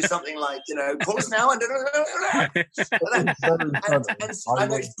 which is something like, call us now and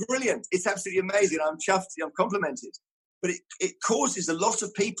it's brilliant. It's absolutely amazing. I'm chuffed, I'm complimented. But it causes a lot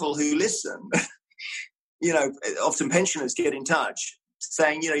of people who listen, often pensioners, get in touch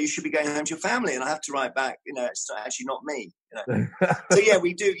saying, you should be going home to your family. And I have to write back, it's actually not me. So yeah,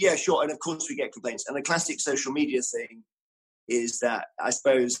 we do. Yeah, sure. And of course we get complaints. And the classic social media thing is that, I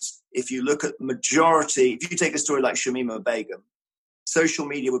suppose, if you look at majority, if you take a story like Shamima Begum, social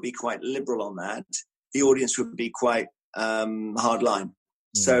media would be quite liberal on that. The audience would be quite hardline.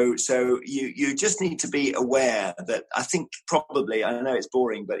 So you just need to be aware that, I think probably, I know it's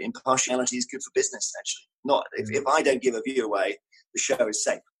boring, but impartiality is good for business, actually. Not if I don't give a view away, the show is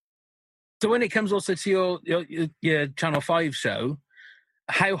safe. So when it comes also to your Channel 5 show,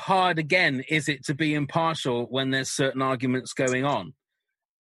 how hard, again, is it to be impartial when there's certain arguments going on?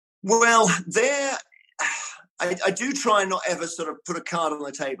 Well, I do try and not ever sort of put a card on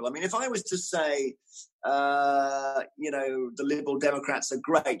the table. I mean, if I was to say, the Liberal Democrats are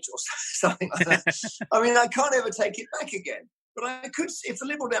great or something like that, I mean, I can't ever take it back again. But I could, if the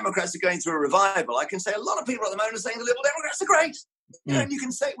Liberal Democrats are going through a revival, I can say a lot of people at the moment are saying the Liberal Democrats are great. And you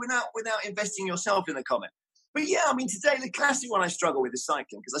can say it without investing yourself in the comment. But yeah, I mean, today the classic one I struggle with is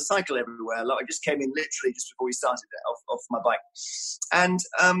cycling, because I cycle everywhere a lot. I just came in literally just before we started off my bike. And,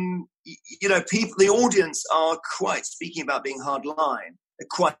 people, the audience are quite, speaking about being hardline, they're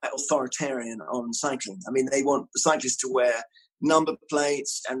quite authoritarian on cycling. I mean, they want the cyclists to wear number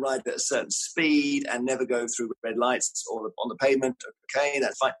plates and ride at a certain speed and never go through red lights or on the pavement. Okay,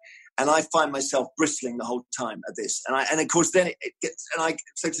 that's fine. And I find myself bristling the whole time at this. And of course, then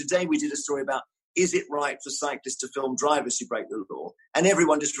so today we did a story about, is it right for cyclists to film drivers who break the law? And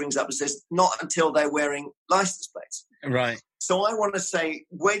everyone just rings up and says, not until they're wearing license plates. Right. So I want to say,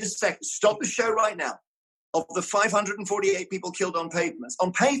 wait a second, stop the show right now. Of the 548 people killed on pavements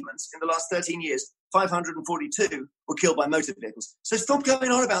in the last 13 years, 542 were killed by motor vehicles. So stop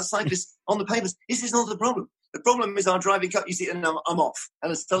going on about cyclists on the pavements. This is not the problem. The problem is our driving cut, you see, and I'm off.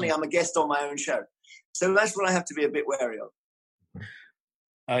 And suddenly I'm a guest on my own show. So that's what I have to be a bit wary of.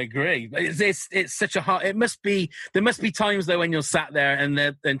 I agree. It's such a hard. There must be times though when you're sat there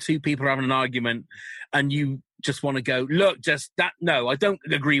and two people are having an argument, and you just want to go, look, just that. No, I don't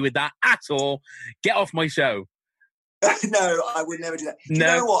agree with that at all. Get off my show. No, I would never do that. Do you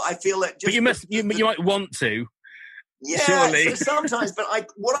know what? I feel that. But you might want to. Yeah, surely. So sometimes. But I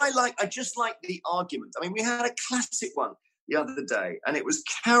just like the argument. I mean, we had a classic one the other day, and it was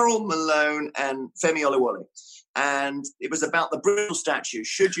Carol Malone and Femi Olawale. And it was about the Bristol statue.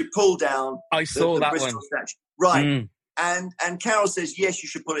 Should you pull down the that Bristol one. statue? Right. And Carol says, yes, you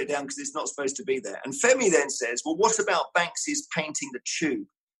should pull it down because it's not supposed to be there. And Femi then says, well, what about Banksy's painting the tube?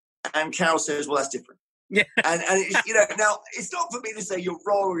 And Carol says, well, that's different. Yeah. And it's, you know, now it's not for me to say you're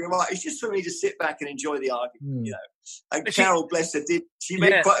wrong or you're right. It's just for me to sit back and enjoy the argument, you know. And Carol, bless her, she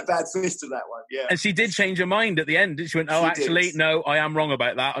made quite a bad fist of that one. Yeah. And she did change her mind at the end. She went, "Oh, actually, no, I am wrong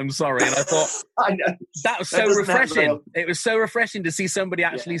about that. I'm sorry." And I thought, I know. That was so refreshing. It was so refreshing to see somebody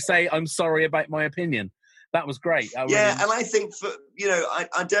actually say, "I'm sorry about my opinion." That was great. And I think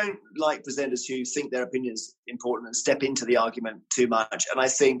I don't like presenters who think their opinion's important and step into the argument too much. And I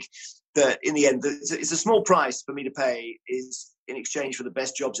think that in the end, it's a small price for me to pay is in exchange for the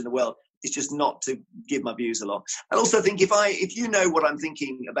best jobs in the world. It's just not to give my views a lot. I also think if you know what I'm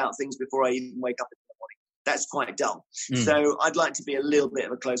thinking about things before I even wake up in the morning, that's quite dull. So I'd like to be a little bit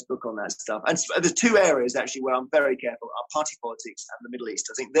of a closed book on that stuff. And there's two areas actually where I'm very careful are party politics and the Middle East.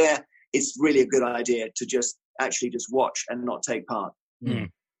 I think there it's really a good idea to just watch and not take part.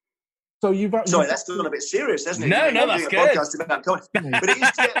 So you've actually... Sorry, that's gone a bit serious, hasn't it? No, that's good. Podcast about comedy. But it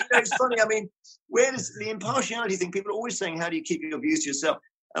is, it's funny. I mean, where does the impartiality thing? People are always saying, how do you keep your views to yourself?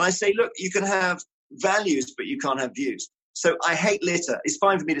 And I say, look, you can have values, but you can't have views. So I hate litter. It's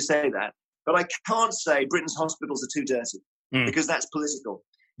fine for me to say that. But I can't say Britain's hospitals are too dirty because that's political.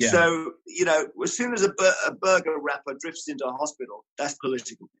 Yeah. So, you know, as soon as a burger wrapper drifts into a hospital, that's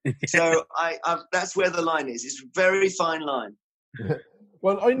political. So that's where the line is. It's a very fine line.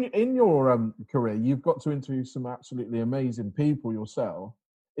 Well, in your career, you've got to interview some absolutely amazing people yourself.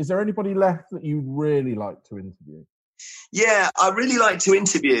 Is there anybody left that you really like to interview? Yeah, I really like to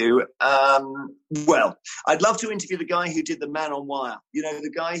interview. Well, I'd love to interview the guy who did the Man on Wire. You know,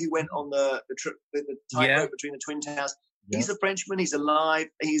 the guy who went on the trip, the tightrope between the Twin Towers. Yeah. He's a Frenchman. He's alive.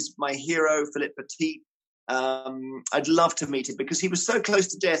 He's my hero, Philippe Petit. I'd love to meet him because he was so close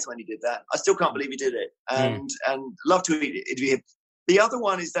to death when he did that. I still can't believe he did it, and love to interview him. The other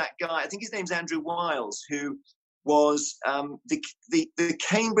one is that guy. I think his name's Andrew Wiles, who was the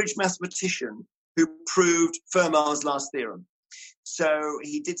Cambridge mathematician who proved Fermat's last theorem. So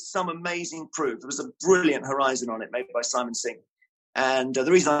he did some amazing proof. There was a brilliant horizon on it made by Simon Singh. And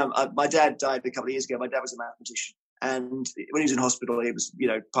the reason my dad died a couple of years ago. My dad was a mathematician. And when he was in hospital, he was,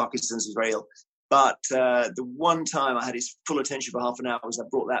 Parkinson's, was very ill. But the one time I had his full attention for half an hour was I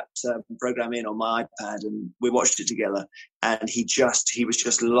brought that program in on my iPad and we watched it together. And he was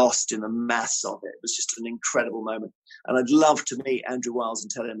just lost in the maths of it. It was just an incredible moment. And I'd love to meet Andrew Wiles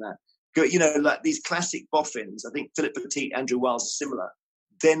and tell him that. You know, like these classic boffins, I think Philippe Petit, Andrew Wiles are similar.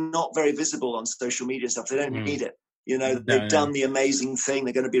 They're not very visible on social media and stuff. They don't need it. You know, they've done the amazing thing.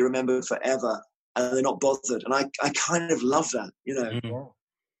 They're going to be remembered forever. And they're not bothered. And I kind of love that, you know.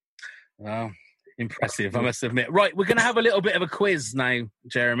 Wow. Impressive, I must admit. Right, we're going to have a little bit of a quiz now,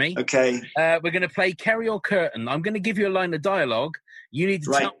 Jeremy. Okay. We're going to play Kerry or Curtain. I'm going to give you a line of dialogue. You need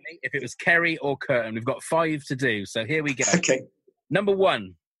to tell me if it was Kerry or Curtain. We've got 5 to do, so here we go. Okay. Number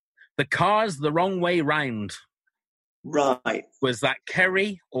 1, the car's the wrong way round. Right. Was that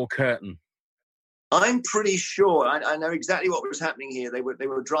Kerry or Curtain? I'm pretty sure. I know exactly what was happening here. They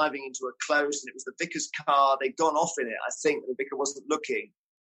were driving into a close, and it was the vicar's car. They'd gone off in it. I think the vicar wasn't looking.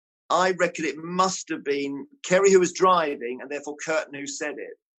 I reckon it must have been Kerry who was driving, and therefore Curtain who said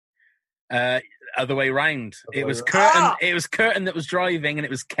it. Other way round. It was Curtain. It was Curtain that was driving, and it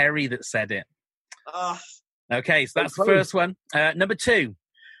was Kerry that said it. Okay, so that's the first one. Number 2,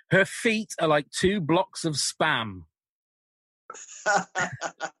 her feet are like 2 blocks of spam.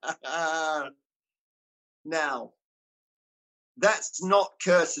 Now, that's not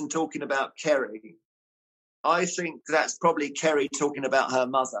Curtain talking about Kerry. I think that's probably Kerry talking about her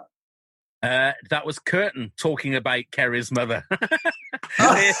mother. That was Curtain talking about Kerry's mother.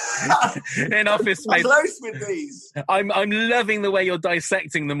 In Office Space. I'm close with these. I'm loving the way you're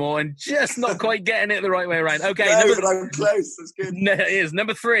dissecting them all and just not quite getting it the right way around. Okay, but I'm close. That's good. No, it is.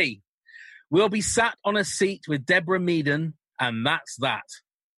 Number 3. We'll be sat on a seat with Deborah Meaden, and that's that.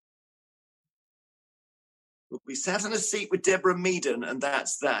 We'll be sat on a seat with Deborah Meaden, and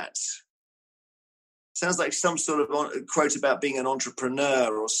that's that. Sounds like some sort of quote about being an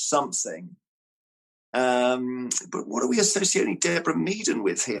entrepreneur or something. But what are we associating Deborah Meaden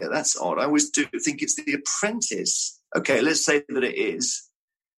with here? That's odd. I always do think it's The Apprentice. Okay, let's say that it is.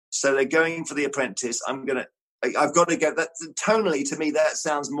 So they're going for The Apprentice. I've got to get that. Tonally, to me, that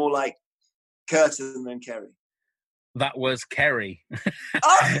sounds more like Curtain than Kerry. That was Kerry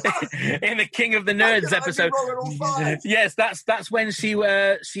in the King of the Nerds episode. Yes, that's when she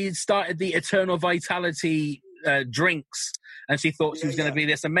started the Eternal Vitality drinks, and she thought she was going to be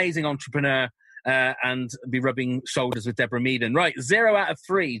this amazing entrepreneur and be rubbing shoulders with Deborah Meaden. Right, 0 out of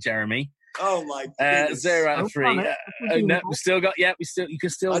 3, Jeremy. Oh my goodness. 0 out of 3. No, we still got. Yeah, you can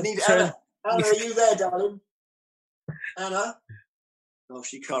still. I need Anna. Anna, are you there, darling? Anna. Oh,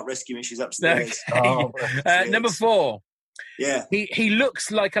 she can't rescue me. She's upstairs. Okay. Number 4. Yeah. He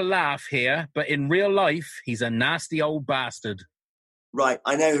looks like a laugh here, but in real life, he's a nasty old bastard. Right,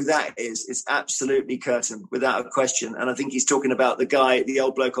 I know who that is. It's absolutely Curtin, without a question. And I think he's talking about the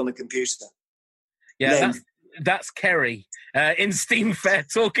old bloke on the computer. Yeah, that's Kerry in Steam Fair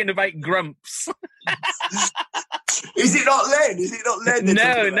talking about grumps. Is it not Len?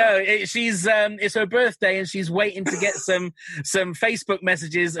 No. It's her birthday, and she's waiting to get some Facebook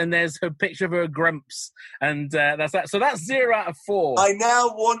messages, and there's her picture of her grumps, and that's that. So that's 0 out of 4. I now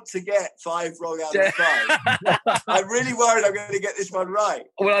want to get 5 wrong out of 5. I'm really worried I'm going to get this one right.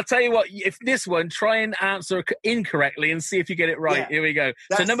 Well, I'll tell you what. If this one, try and answer incorrectly and see if you get it right. Yeah. Here we go.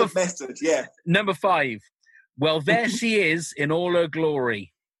 That's the method. Yeah. Number 5. Well, there she is in all her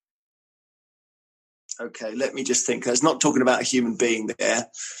glory. Okay, let me just think. It's not talking about a human being there.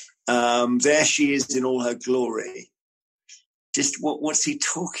 There she is in all her glory. Just what's he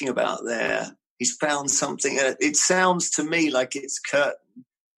talking about there? He's found something. It sounds to me like it's Curtin,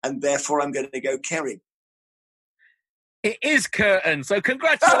 and therefore I'm going to go Kerry. It is Curtin. So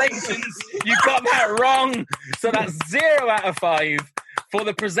congratulations. You got that wrong. So that's 0 out of 5. For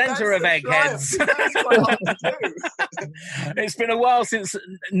the presenter of Eggheads. It's been a while since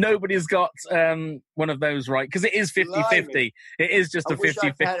nobody's got one of those right, because it is 50-50. It is just a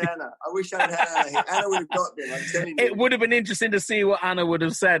 50-50. I wish I'd had Anna. Anna would have got them, I'm telling you. It would have been interesting to see what Anna would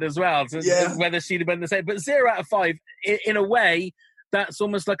have said as well, whether she'd have been the same. But 0 out of 5, in a way, that's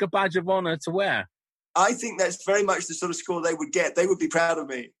almost like a badge of honour to wear. I think that's very much the sort of score they would get. They would be proud of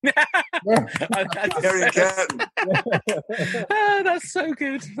me. Kerry and Curtin. That's so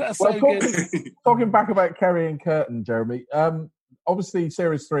good. Talking back about Kerry and Curtin, Jeremy, obviously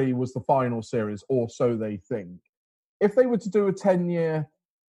Series 3 was the final series, or so they think. If they were to do a 10-year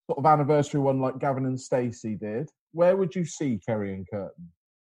sort of anniversary one like Gavin and Stacey did, where would you see Kerry and Curtin?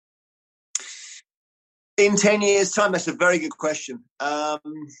 In 10 years' time, that's a very good question.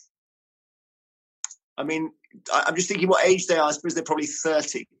 I mean, I'm just thinking what age they are. I suppose they're probably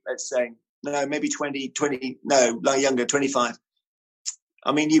 30, let's say. No, maybe 20, no, like younger, 25.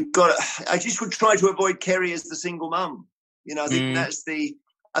 I mean, I just would try to avoid Kerry as the single mum. You know, I think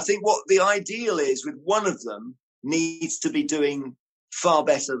I think what the ideal is with one of them needs to be doing far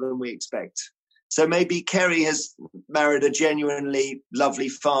better than we expect. So maybe Kerry has married a genuinely lovely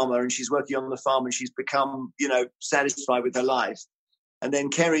farmer, and she's working on the farm, and she's become, satisfied with her life. And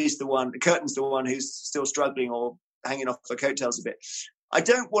then Curtin's the one who's still struggling or hanging off her coattails a bit. I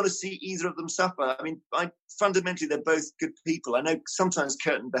don't want to see either of them suffer. I mean, fundamentally, they're both good people. I know sometimes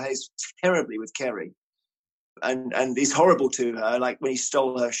Curtin behaves terribly with Kerry and is horrible to her, like when he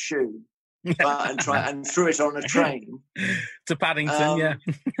stole her shoe and threw it on a train. To Paddington, yeah.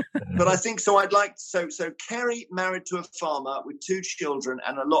 But I think so. So Kerry married to a farmer with 2 children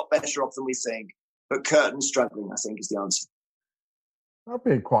and a lot better off than we think. But Curtin struggling, I think, is the answer. That'd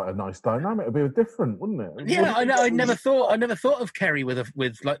be quite a nice dynamic. It'd be different, wouldn't it? Yeah, I know. I never thought of Kerry with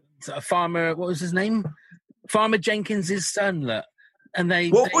like a farmer. What was his name? Farmer Jenkins's son. Look, and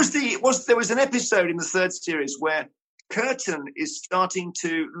there was an episode in the 3rd series where Curtin is starting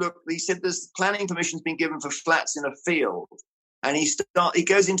to look. He said there's planning permission's been given for flats in a field, and he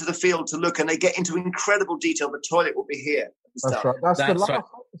goes into the field to look, and they get into incredible detail. The toilet will be here. That's right. That's the last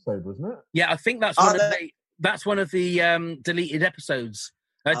episode, wasn't it? Yeah, I think that's That's one of the deleted episodes,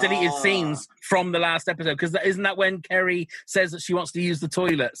 deleted scenes from the last episode. Because isn't that when Kerry says that she wants to use the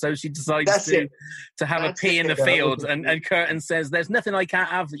toilet, so she decides to have a pee in the field, and Curtin says, "There's nothing I can't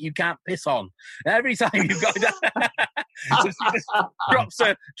have that you can't piss on." Every time you've got that, so she just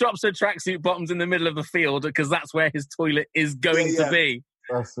drops her tracksuit bottoms in the middle of the field because that's where his toilet is going to be.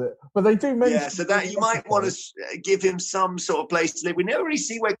 That's it. But they do mention... Yeah, so that you might want to give him some sort of place to live. We never really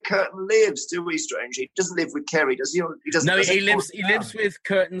see where Curtin lives, do we, strangely? He doesn't live with Kerry, does he? He lives with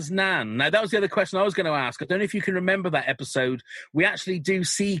Curtin's nan. Now, that was the other question I was going to ask. I don't know if you can remember that episode. We actually do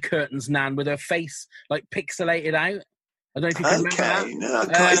see Curtin's nan with her face, like, pixelated out. I don't know if you can remember that.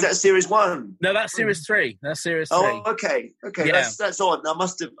 No, is that series 1? No, that's series 3. That's series 3. Oh, okay. Yeah. That's odd. I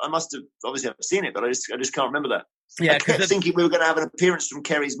must have obviously I've seen it, but I just can't remember that. Yeah, I kept thinking we were going to have an appearance from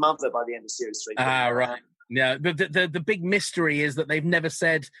Kerry's mother by the end of series 3. Right. Yeah, the big mystery is that they've never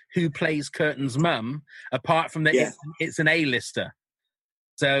said who plays Curtin's mum, apart from that it's an A-lister.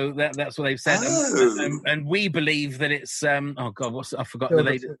 So that's what they've said. Oh. And we believe that it's I forgot the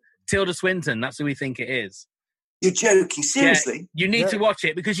lady. Tilda Swinton. That's who we think it is. You're joking, seriously? Yeah, you need to watch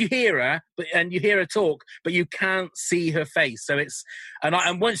it because you hear her, and you hear her talk, but you can't see her face. So it's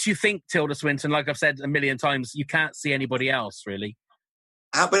and once you think Tilda Swinton, like I've said a million times, you can't see anybody else really.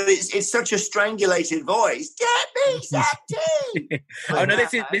 But it's such a strangulated voice. Get me some tea. Oh no,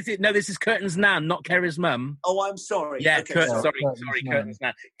 this is Curtin's nan, not Kerry's mum. Oh, I'm sorry. Yeah, okay, sorry, Curtin's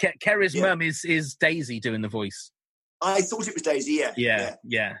nan. Kerry's mum is Daisy doing the voice. I thought it was Daisy. Yeah.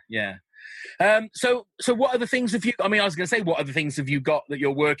 So what other things have you? I mean, I was going to say, what other things have you got that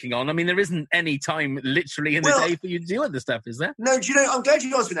you're working on? I mean, there isn't any time literally in the day for you to do other stuff, is there? No, do you know? I'm glad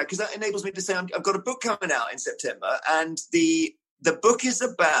you asked me that because that enables me to say I've got a book coming out in September, and the book is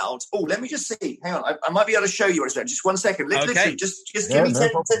about. Oh, let me just see. Hang on, I might be able to show you what it's about. Just 1 second. Literally, just give me 10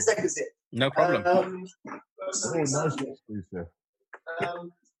 seconds here. No problem.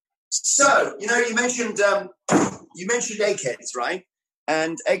 So you mentioned Eggheads, right?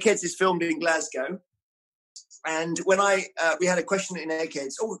 And Eggheads is filmed in Glasgow. And when we had a question in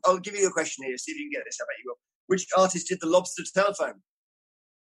Eggheads. Oh, I'll give you a question here. See if you can get this. I bet you will. Which artist did the Lobster Telephone?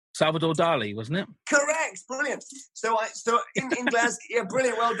 Salvador Dali, wasn't it? Correct, brilliant. So in Glasgow, yeah,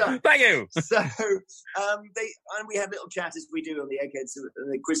 brilliant, well done. Thank you. So we had little chat as we do on the Eggheads,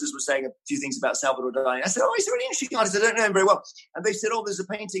 and the quizzes were saying a few things about Salvador Dali. I said, oh, he's a really interesting artist. I don't know him very well. And they said, oh, there's a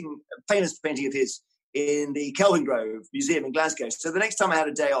famous painting of his in the Kelvingrove Museum in Glasgow. So the next time I had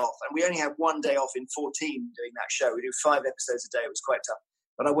a day off, and we only had 1 day off in 14 doing that show. We do 5 episodes a day. It was quite tough.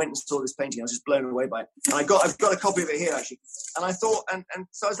 But I went and saw this painting. I was just blown away by it. And I've got a copy of it here, actually. And I thought, and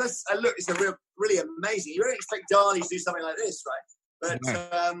so I looked, it's really amazing. You don't expect Dali to do something like this, right? But,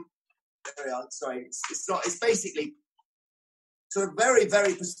 there we are. Sorry. It's not, it's basically sort of very,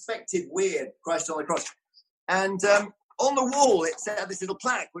 very perspective weird Christ on the cross. And on the wall, it had this little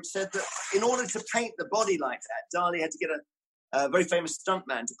plaque which said that in order to paint the body like that, Dali had to get a very famous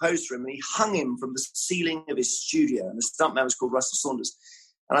stuntman to pose for him, and he hung him from the ceiling of his studio. And the stuntman was called Russell Saunders.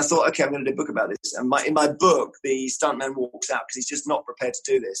 And I thought, okay, I'm going to do a book about this. And in my book, the stuntman walks out because he's just not prepared to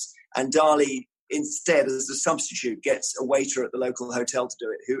do this. And Dali, instead, as a substitute, gets a waiter at the local hotel to do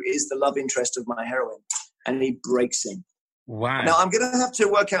it, who is the love interest of my heroine. And he breaks him. Wow. Now, I'm going to have to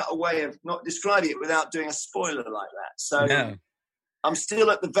work out a way of not describing it without doing a spoiler like that. So I'm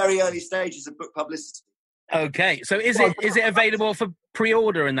still at the very early stages of book publicity. Okay. So is it available for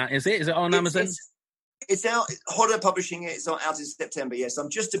pre-order and that? Is it on Amazon? It's out. Hodder Publishing it. It's out in September. Yes, I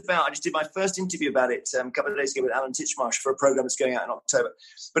just did my first interview about it a couple of days ago with Alan Titchmarsh for a program that's going out in October.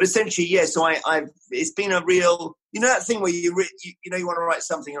 But essentially, So it's been a real. You know that thing where you want to write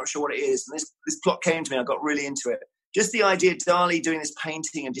something, you're not sure what it is, and this plot came to me. I got really into it. Just the idea of Dali doing this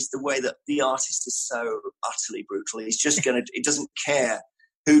painting and just the way that the artist is so utterly brutal. He's just it doesn't care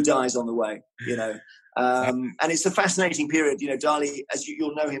who dies on the way, And it's a fascinating period. Dali, as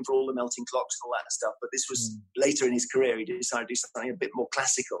you'll know him for all the melting clocks and all that stuff, but this was later in his career. He decided to do something a bit more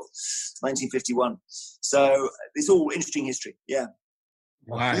classical, 1951. So it's all interesting history, yeah.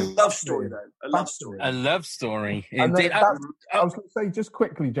 Wow. A love story, though. A love story. A love story. Indeed. I was going to say, just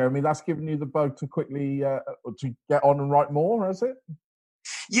quickly, Jeremy, that's given you the bug to quickly to get on and write more, has it?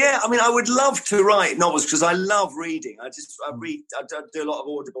 Yeah, I mean, I would love to write novels because I love reading. I do a lot of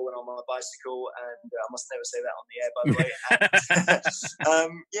Audible when I'm on a bicycle, and I must never say that on the air, by the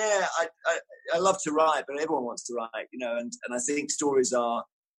way. I love to write, but everyone wants to write, and I think stories are...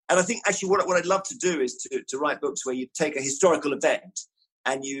 And I think actually what I'd love to do is to write books where you take a historical event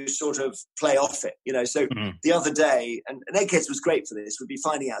and you sort of play off it, So the other day, and Eggheads was great for this, we'd be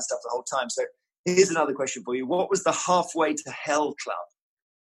finding out stuff the whole time. So here's another question for you. What was the Halfway to Hell Club?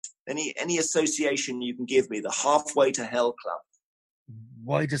 Any association you can give me, the Halfway to Hell Club?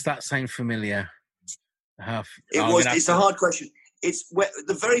 Why does that sound familiar? It's a hard question. It's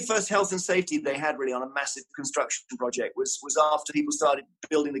the very first health and safety they had really on a massive construction project was after people started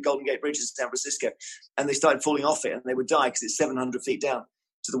building the Golden Gate Bridge in San Francisco, and they started falling off it, and they would die because it's 700 feet down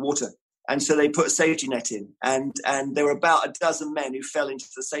to the water. And so they put a safety net in, and there were about a dozen men who fell into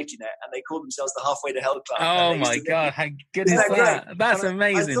the safety net, and they called themselves the Halfway to Hell Club. Oh my God, how good is that? That's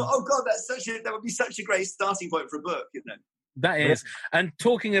amazing. I thought, oh God, that would be such a great starting point for a book, That is. And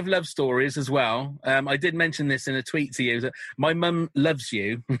talking of love stories as well, I did mention this in a tweet to you that my mum loves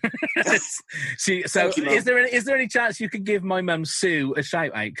you. Is there any chance you could give my mum Sue a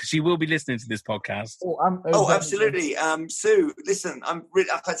shout out, because she will be listening to this podcast? Absolutely. Sue, listen, I've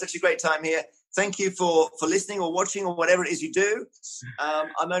had such a great time here. Thank you for listening or watching or whatever it is you do.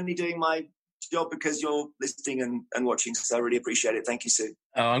 I'm only doing my job because you're listening and watching, so I really appreciate it. Thank you, Sue.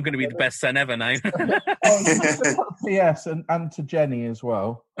 Oh, I'm going to be the best son ever now. Yes, and to Jenny as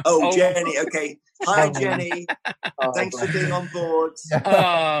well. Jenny, okay. Hi, Jenny. Thanks for being on board.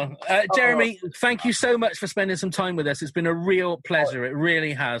 Jeremy, thank you so much for spending some time with us. It's been a real pleasure. It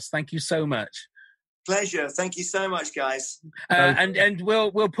really has. Thank you so much. pleasure. Thank you so much, guys. And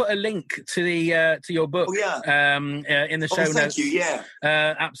we'll put a link to the to your book. Oh, yeah. In the show notes. Thank you. Yeah.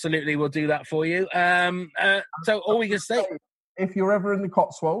 Absolutely, we'll do that for you. So all we can say, if you're ever in the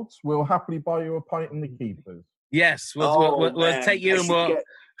Cotswolds, we'll happily buy you a pint in the Keepers. Yes, we'll take you, and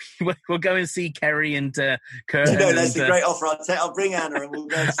we'll go and see Kerry and Kurt. That's a great offer. I'll bring Anna, and we'll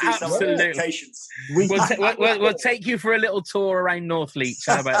go and see some of the locations. We'll take you for a little tour around Northleach.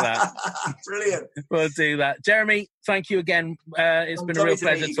 How about that? Brilliant. We'll do that. Jeremy, thank you again. It's been a real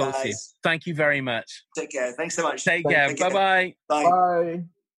pleasure talking to you. Thank you very much. Take care. Thanks so much. Take care. Bye-bye. Bye.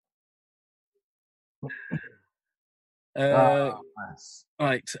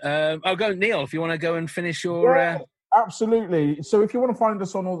 Right. I'll go, Neil, if you want to go and finish your... Yeah, absolutely. So if you want to find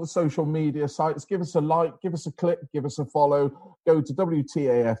us on all the social media sites, give us a like, give us a click, give us a follow. Go to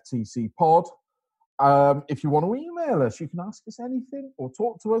WTAFTC Pod. If you want to email us, you can ask us anything or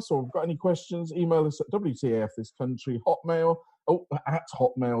talk to us, or if you've got any questions, email us at WTAFThisCountry at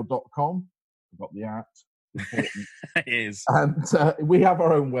hotmail.com. I've got the at. Important. It is. And we have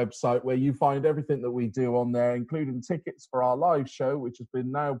our own website where you find everything that we do on there, including tickets for our live show, which has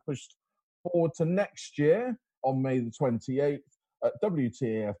been now pushed forward to next year on May the 28th at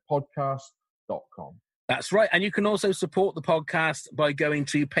WTAFpodcast.com. That's right. And you can also support the podcast by going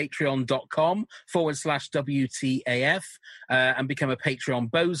to patreon.com/WTAF and become a Patreon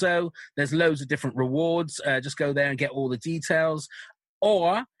bozo. There's loads of different rewards. Just go there and get all the details.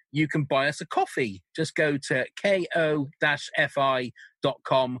 Or you can buy us a coffee. Just go to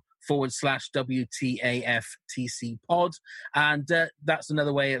ko-fi.com/WTAFTC pod. And that's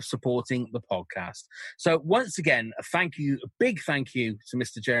another way of supporting the podcast. So once again, a big thank you to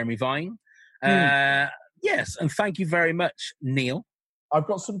Mr. Jeremy Vine. Yes, and thank you very much, Neil. I've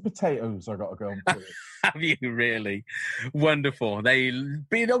got some potatoes I got to go and put. Have you really? Wonderful. They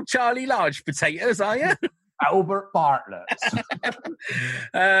big old Charlie Large potatoes, are you? Albert Bartlett.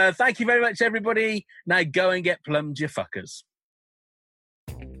 Thank you very much, everybody. Now go and get plumbed, you fuckers.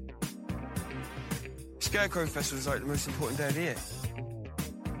 Scarecrow Festival is like the most important day of the year.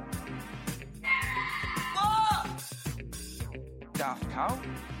 What? Daft Cow?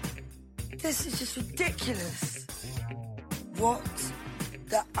 This is just ridiculous. What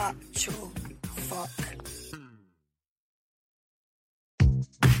the actual fuck?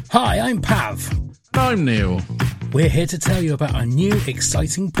 Hi, I'm Pav. I'm Neil. We're here to tell you about our new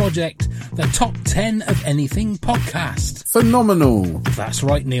exciting project, the Top 10 of Anything podcast. Phenomenal. That's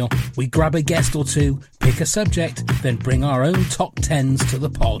right, Neil. We grab a guest or two, pick a subject, then bring our own top 10s to the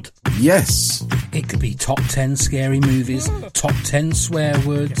pod. Yes. It could be top 10 scary movies, top 10 swear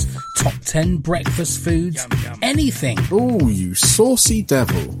words, top 10 breakfast foods, anything. Oh, you saucy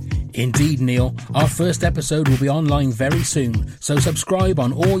devil. Indeed, Neil. Our first episode will be online very soon, so subscribe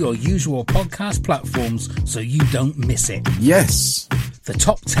on all your usual podcast platforms so you don't miss it. Yes. The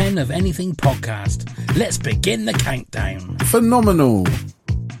Top 10 of Anything podcast. Let's begin the countdown. Phenomenal.